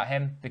too much about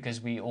him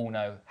because we all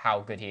know how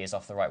good he is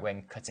off the right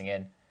wing, cutting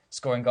in,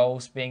 scoring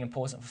goals, being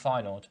important for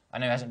Feyenoord. I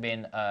know he hasn't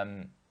been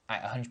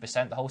at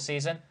 100% the whole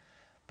season,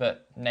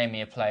 but name me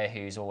a player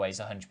who's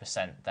always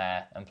 100%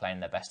 there and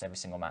playing their best every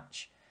single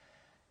match.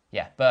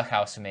 Yeah,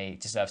 Berghuis for me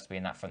deserves to be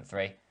in that front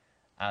three.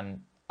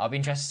 And I'll be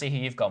interested to see who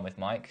you've gone with,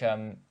 Mike.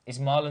 Is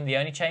Marlon the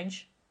only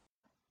change?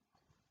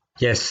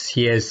 Yes,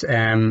 he is.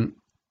 When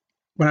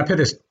I put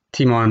this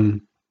team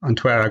on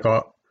Twitter, I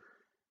got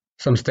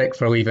some stick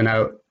for leaving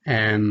out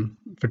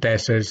for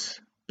Dessers.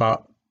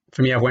 But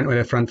for me, I went with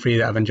a front three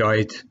that I've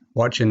enjoyed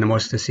watching the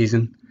most this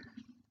season.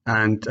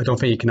 And I don't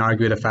think you can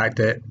argue the fact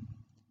that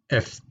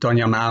if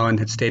Donyell Malen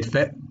had stayed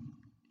fit,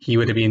 he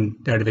would have been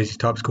their division's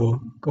top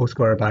goal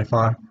scorer by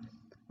far.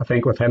 I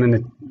think with him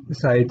in the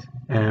side,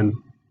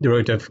 they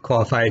would have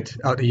qualified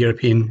out the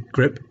European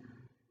group.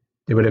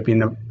 They would have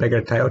been a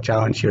bigger title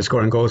challenge. He was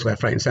scoring goals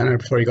left, right and centre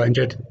before he got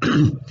injured.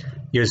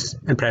 He was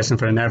impressive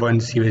for the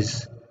Netherlands. He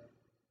was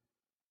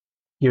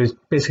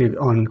basically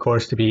on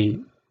course to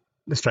be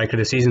the striker of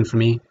the season for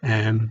me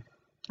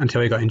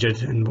until he got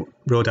injured and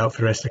rolled out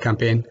for the rest of the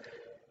campaign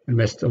and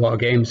missed a lot of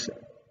games.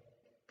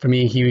 For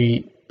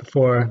me,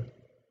 before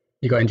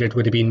he got injured,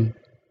 would have been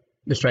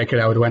the striker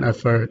that I would have went out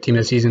for team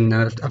of the season,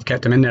 and I've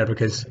kept him in there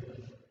because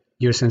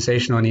he was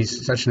sensational and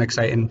he's such an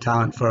exciting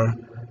talent for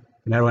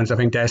the Netherlands. I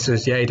think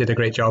Dessers, he did a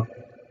great job.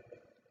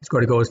 He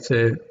scored goals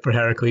for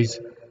Heracles,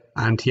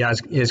 and he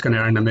is going to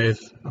earn a move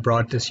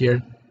abroad this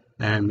year.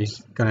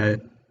 He's going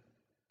to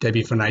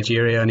debut for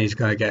Nigeria and he's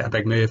going to get a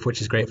big move,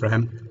 which is great for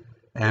him.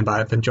 But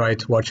I've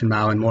enjoyed watching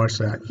Malen more,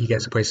 so he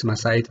gets a place on my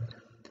side.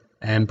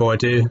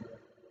 Boadou,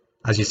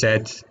 as you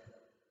said,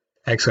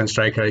 excellent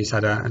striker. He's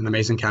had an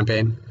amazing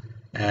campaign.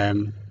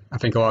 I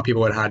think a lot of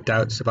people would have had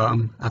doubts about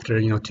him after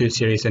 2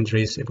 serious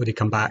injuries. Would he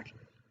come back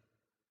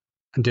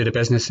and do the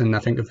business? And I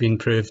think we've been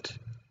proved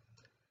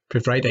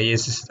right that he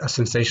is a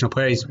sensational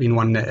player. He's been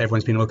one that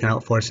everyone's been looking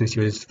out for since he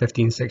was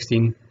 15,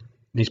 16. And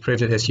he's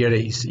proved it this year that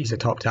he's a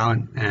top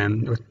talent.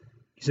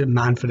 He's a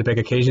man for the big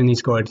occasion. He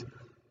scored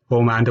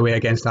home and away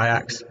against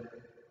Ajax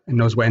in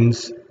those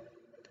wins.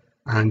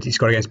 And he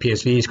scored against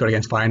PSV, he scored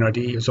against Feyenoord.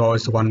 He was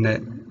always the one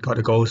that got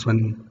the goals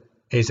when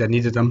AZ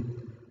needed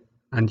them.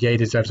 And he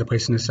deserves a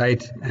place on the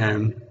side.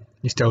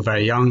 He's still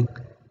very young.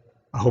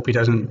 I hope he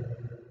doesn't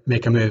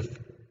make a move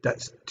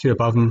that's too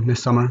above him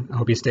this summer. I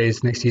hope he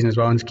stays next season as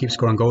well and keeps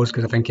scoring goals,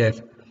 because I think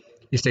if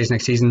he stays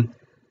next season,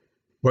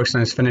 works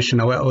on his finishing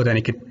a little, then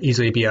he could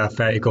easily be a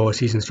 30-goal a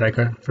season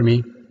striker for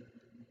me.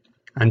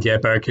 And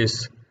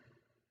Berghuis,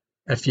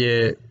 if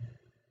you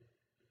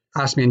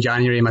asked me in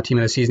January my team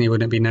of the season, he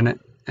wouldn't have been in it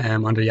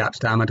under Jaap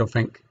Stam. I don't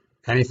think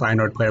any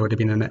Feyenoord player would have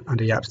been in it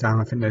under Jaap Stam.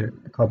 I think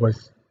the club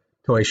was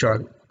totally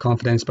short of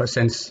confidence, but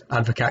since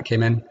Advocat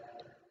came in,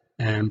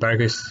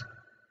 Berghuis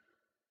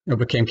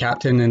became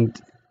captain,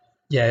 and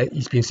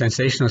he's been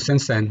sensational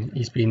since then.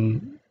 He's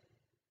been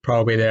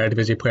probably the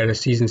Eredivisie player of the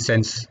season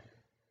since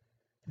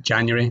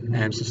January,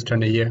 since the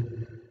turn of the year.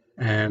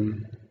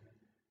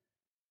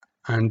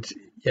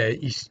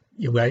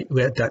 He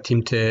led that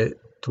team to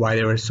why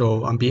they were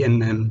so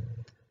unbeaten.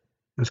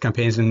 Those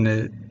campaigns and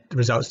the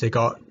results they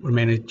got were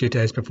mainly due to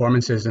his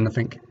performances, and I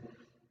think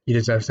he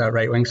deserves that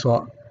right wing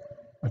slot.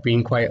 I've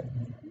been quite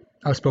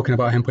outspoken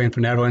about him playing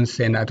for Netherlands,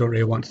 saying that I don't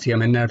really want to see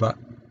him in there, but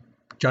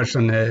judged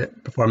on the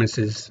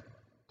performances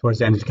towards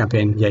the end of the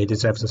campaign, he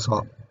deserves the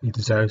slot. He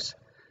deserves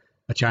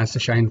a chance to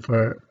shine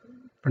for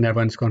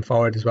Netherlands going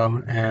forward as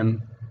well.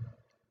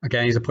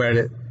 Again, he's a player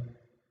that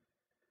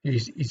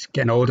he's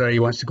getting older, he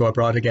wants to go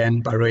abroad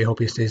again, but I really hope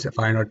he stays at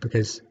Feyenoord,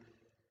 because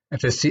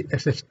if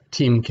this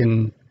team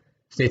can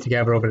stay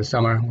together over the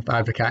summer with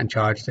Advocat in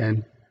charge,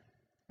 then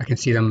I can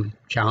see them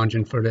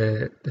challenging for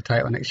the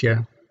title next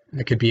year. And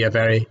it could be a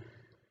very,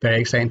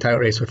 very exciting title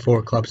race with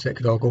 4 clubs that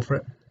could all go for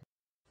it.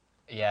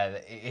 Yeah,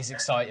 it is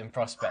exciting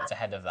prospect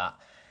ahead of that.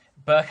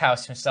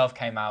 Berghuis himself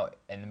came out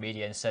in the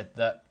media and said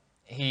that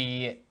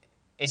he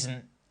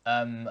isn't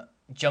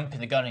jumping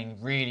the gun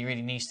and really,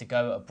 really needs to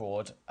go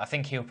abroad. I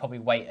think he'll probably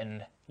wait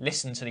and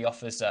listen to the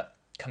offers that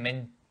come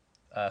in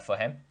for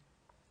him,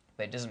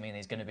 but it doesn't mean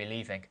he's going to be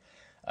leaving.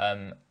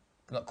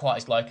 Not quite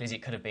as likely as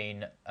it could have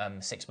been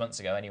 6 months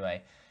ago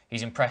anyway.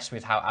 He's impressed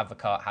with how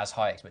Advocaat has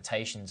high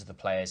expectations of the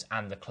players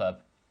and the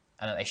club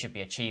and that they should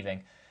be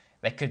achieving.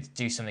 They could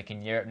do something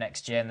in Europe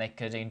next year and they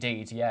could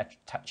indeed,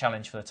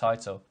 challenge for the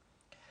title.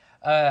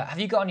 Have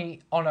you got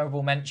any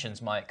honourable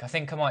mentions, Mike? I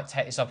think I might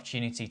take this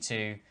opportunity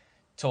to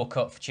talk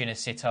up Fortuna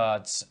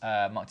Sittard's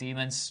Mark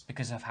Diemans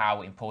because of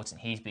how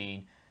important he's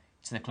been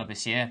to the club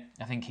this year.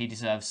 I think he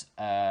deserves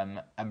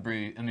a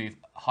move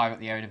higher up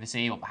the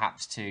Eredivisie or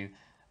perhaps to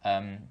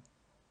a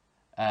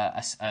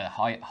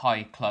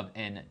high club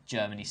in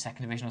Germany's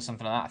second division or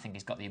something like that. I think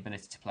he's got the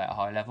ability to play at a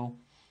high level.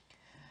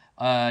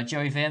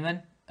 Joey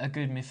Veerman, a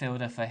good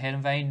midfielder for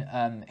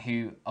Heerenveen,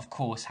 who of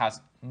course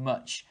has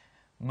much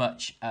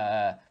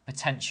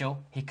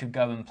potential. He could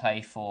go and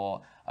play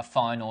for a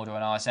Feyenoord or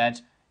an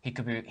AZ. He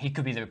could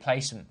be the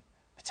replacement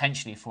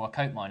potentially for a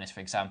Koopmeiners,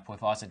 for example,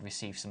 if AZ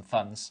receives some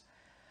funds.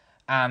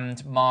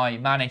 And my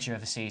manager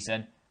of the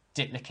season,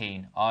 Dick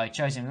Lukien. I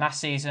chose him last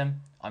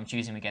season. I'm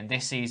choosing him again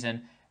this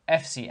season.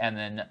 FC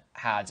Emmen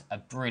had a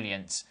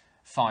brilliant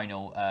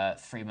final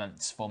 4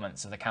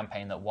 months of the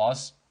campaign that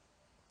was.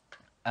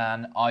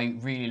 And I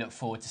really look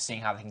forward to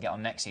seeing how they can get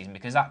on next season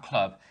because that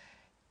club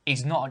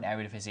is not an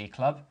Eredivisie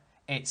club.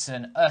 It's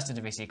an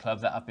Eerste club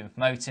that have been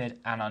promoted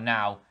and are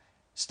now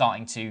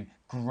starting to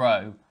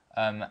grow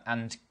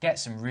and get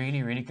some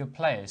really, really good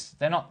players.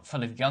 They're not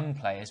full of young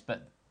players,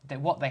 but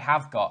what they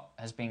have got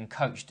has been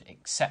coached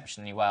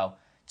exceptionally well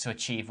to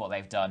achieve what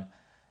they've done.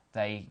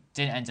 They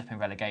didn't end up in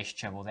relegation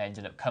trouble. They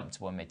ended up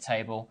comfortable in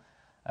mid-table.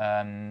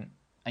 And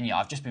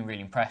I've just been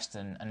really impressed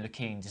and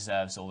Lukien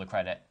deserves all the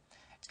credit.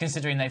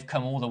 Considering they've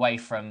come all the way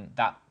from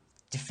that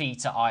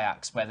defeat at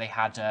Ajax where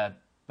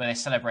they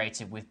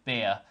celebrated with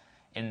beer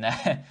in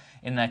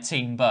their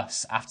team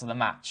bus after the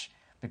match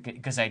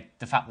because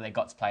the fact that they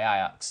got to play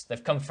Ajax.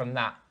 They've come from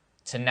that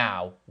to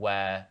now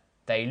where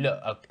they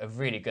look a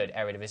really good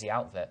Eredivisie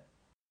outfit.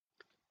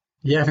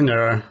 Yeah, I think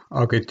there are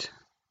all good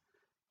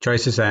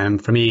choices.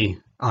 For me,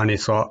 Arne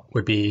Slot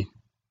would be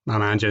my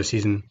manager of the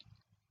season,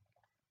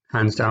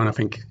 hands down. I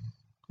think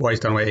what he's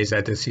done with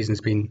AZ this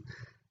season's been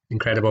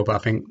incredible, but I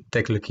think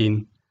Dick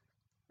Lukien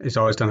has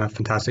always done a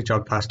fantastic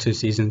job the past 2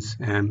 seasons.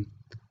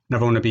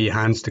 Never want to be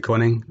hands to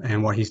Koning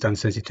and what he's done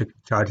since he took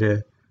charge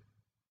of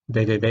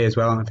VVV as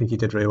well. I think he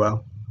did really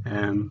well.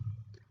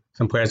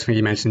 Some players, I think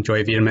you mentioned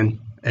Joey Veerman,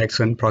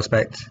 excellent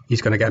prospect.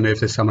 He's going to get a move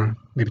this summer,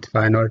 maybe to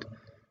Feyenoord.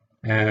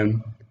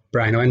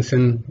 Brian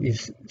Owenson,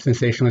 he's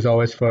sensational as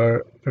always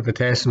for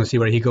Vitesse, and we'll see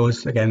where he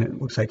goes. Again, it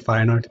looks like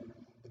Feyenoord.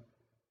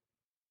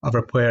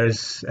 Other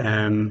players,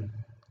 a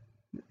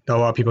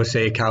lot of people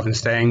say Calvin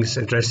Stengs,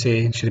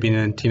 Idrissi should have been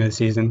in team of the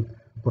season.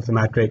 Both of them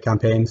had great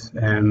campaigns.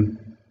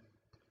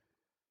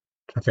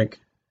 I think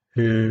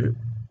who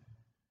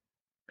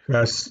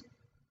else?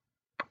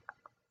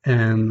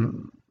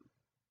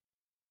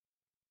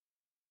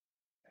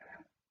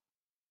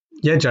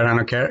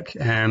 Jarano Kirk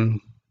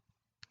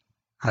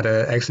had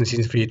an excellent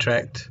season for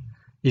Utrecht.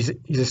 He's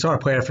a sort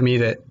of player for me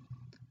that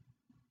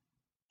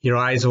he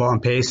relies a lot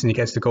on pace and he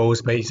gets the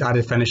goals, but he's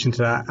added finishing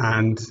to that,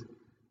 and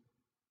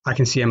I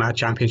can see him at a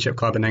championship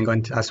club in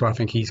England. That's where I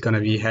think he's going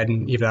to be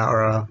heading, either that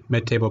or a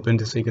mid-table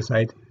Bundesliga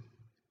side.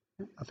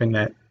 I think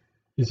that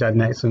he's had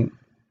an excellent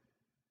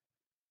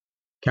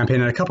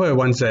campaign. And a couple of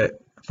ones at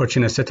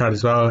Fortuna Sittard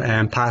as well.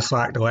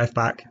 Paslak, the left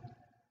back,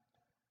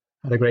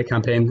 had a great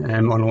campaign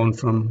on loan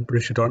from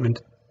Borussia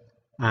Dortmund.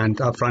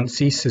 And up front,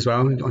 Cease as well,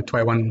 on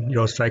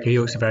 21-year-old striker. He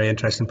looks a very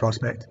interesting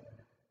prospect.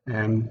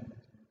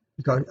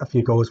 He got a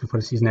few goals before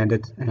the season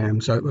ended.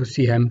 So we'll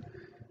see him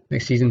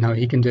next season, how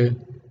he can do.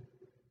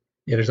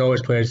 Yeah, there's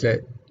always players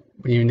that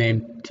when you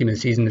name team of the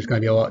season, there's going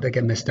to be a lot that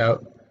get missed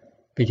out.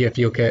 Big if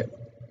you look at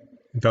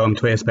Willem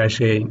II,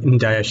 especially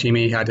Ndai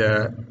Hashimi had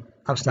an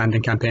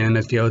outstanding campaign in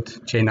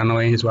midfield. Jay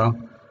Nunley as well.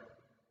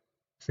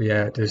 So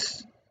yeah,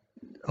 there's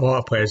a lot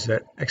of players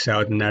that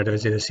excelled in their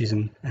division this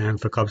season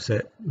for clubs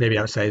that maybe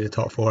outside the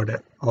top 4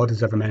 that all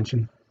deserve a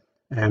mention.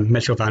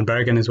 Mitchell van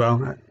Bergen as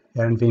well at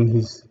Heerenveen,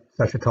 he's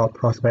such a top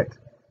prospect.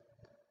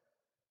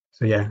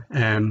 So yeah,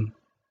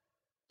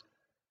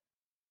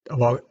 a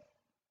lot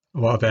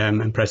of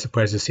impressive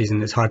players this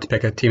season. It's hard to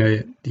pick a team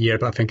of the year,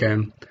 but I think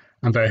I'm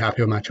very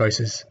happy with my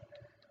choices.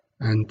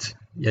 And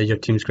yeah, your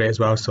team's great as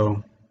well,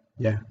 so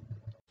yeah.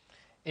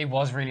 It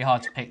was really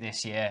hard to pick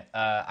this year,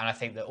 and I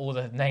think that all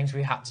the names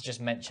we had to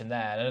just mention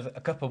there, and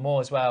a couple more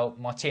as well.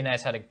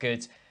 Martinez had a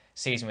good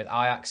season with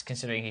Ajax,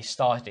 considering he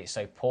started it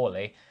so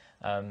poorly.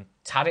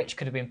 Tadic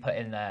could have been put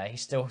in there. He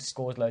still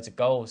scored loads of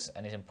goals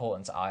and is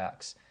important to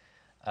Ajax.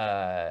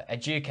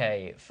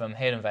 Eduke from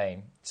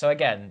Heerenveen. So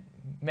again,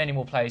 many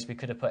more players we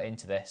could have put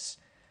into this,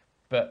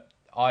 but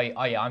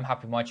I'm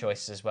happy with my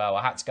choices as well.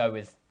 I had to go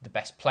with the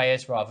best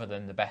players rather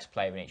than the best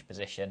player in each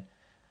position,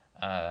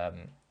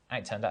 and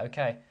it turned out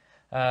okay.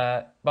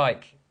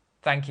 Mike,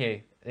 thank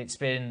you. It's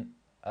been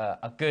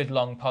a good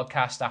long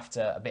podcast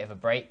after a bit of a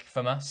break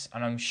from us,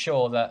 and I'm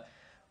sure that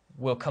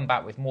we'll come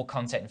back with more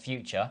content in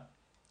future.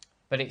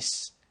 But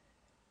it's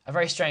a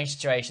very strange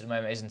situation at the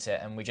moment, isn't it?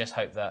 And we just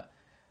hope that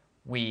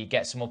we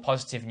get some more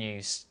positive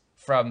news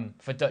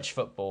for Dutch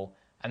football,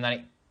 and then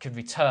it could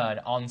return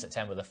on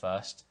September the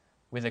 1st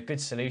with a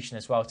good solution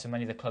as well to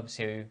many of the clubs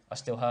who are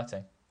still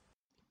hurting.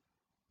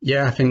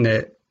 Yeah, I think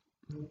that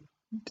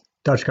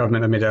Dutch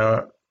government have made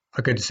a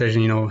good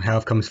decision. You know,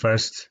 health comes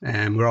first.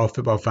 We're all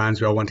football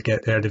fans. We all want to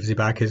get the Eredivisie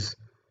back as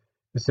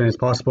soon as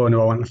possible, and we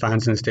all want the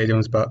fans in the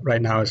stadiums. But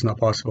right now, it's not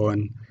possible,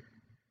 and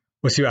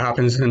we'll see what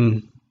happens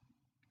in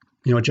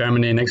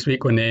Germany next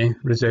week when they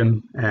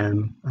resume.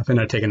 I think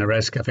they're taking a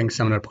risk. I think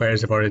some of their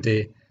players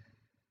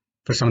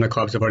for some of the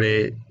clubs have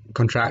already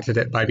contracted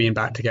it by being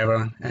back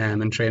together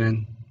and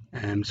training.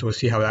 So we'll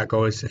see how that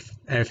goes. If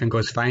everything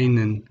goes fine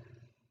and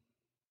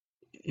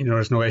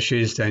there's no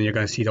issues, then you're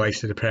going to see the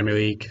likes of the Premier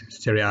League,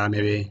 Serie A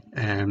maybe,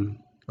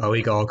 La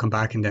Liga all come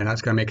back, and then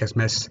that's going to make us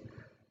miss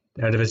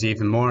the Eredivisie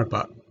even more.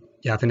 But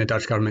yeah, I think the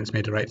Dutch government's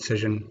made the right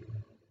decision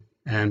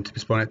to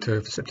postpone it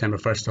to September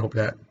 1st to hope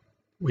that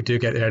we do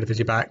get the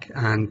Eredivisie back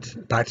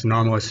and back to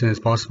normal as soon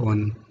as possible,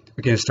 and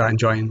we're going to start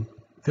enjoying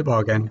football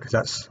again, because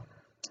that's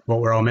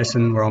what we're all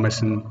missing. We're all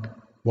missing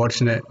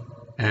watching it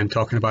and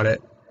talking about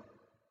it.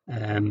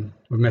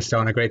 We've missed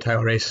out on a great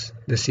title race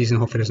this season.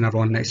 Hopefully there's another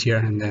one next year,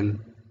 and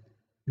then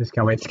just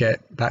can't wait to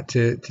get back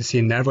to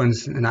seeing the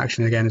Netherlands in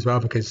action again as well,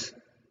 because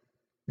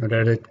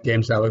they're the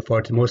games that I look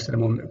forward to most at the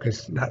moment,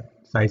 because that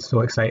side's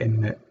so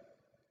exciting that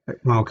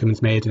Ronald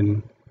Koeman's made.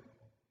 And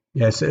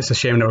yeah, it's a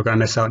shame that we're going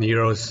to miss out on the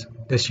Euros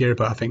this year,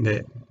 but I think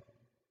that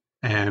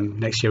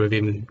next year we've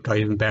even got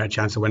an even better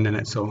chance of winning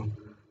it. So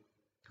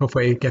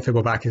hopefully get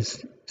football back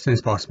as soon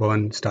as possible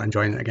and start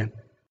enjoying it again.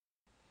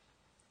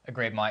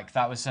 Agreed, Mike.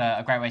 That was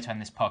a great way to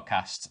end this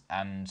podcast,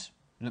 and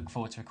look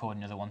forward to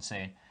recording another one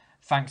soon.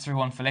 Thanks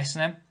everyone for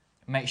listening.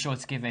 Make sure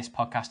to give this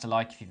podcast a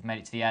like if you've made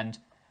it to the end,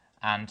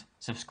 and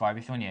subscribe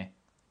if you're new.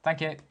 Thank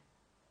you. Dit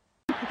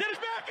is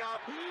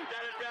Bergkamp! Dit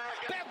is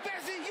Bergkamp!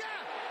 Persie, ja!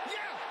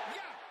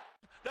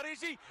 Daar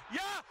is hij!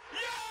 Ja!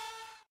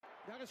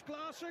 Ja! Daar is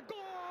Klaassen,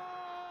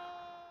 goal!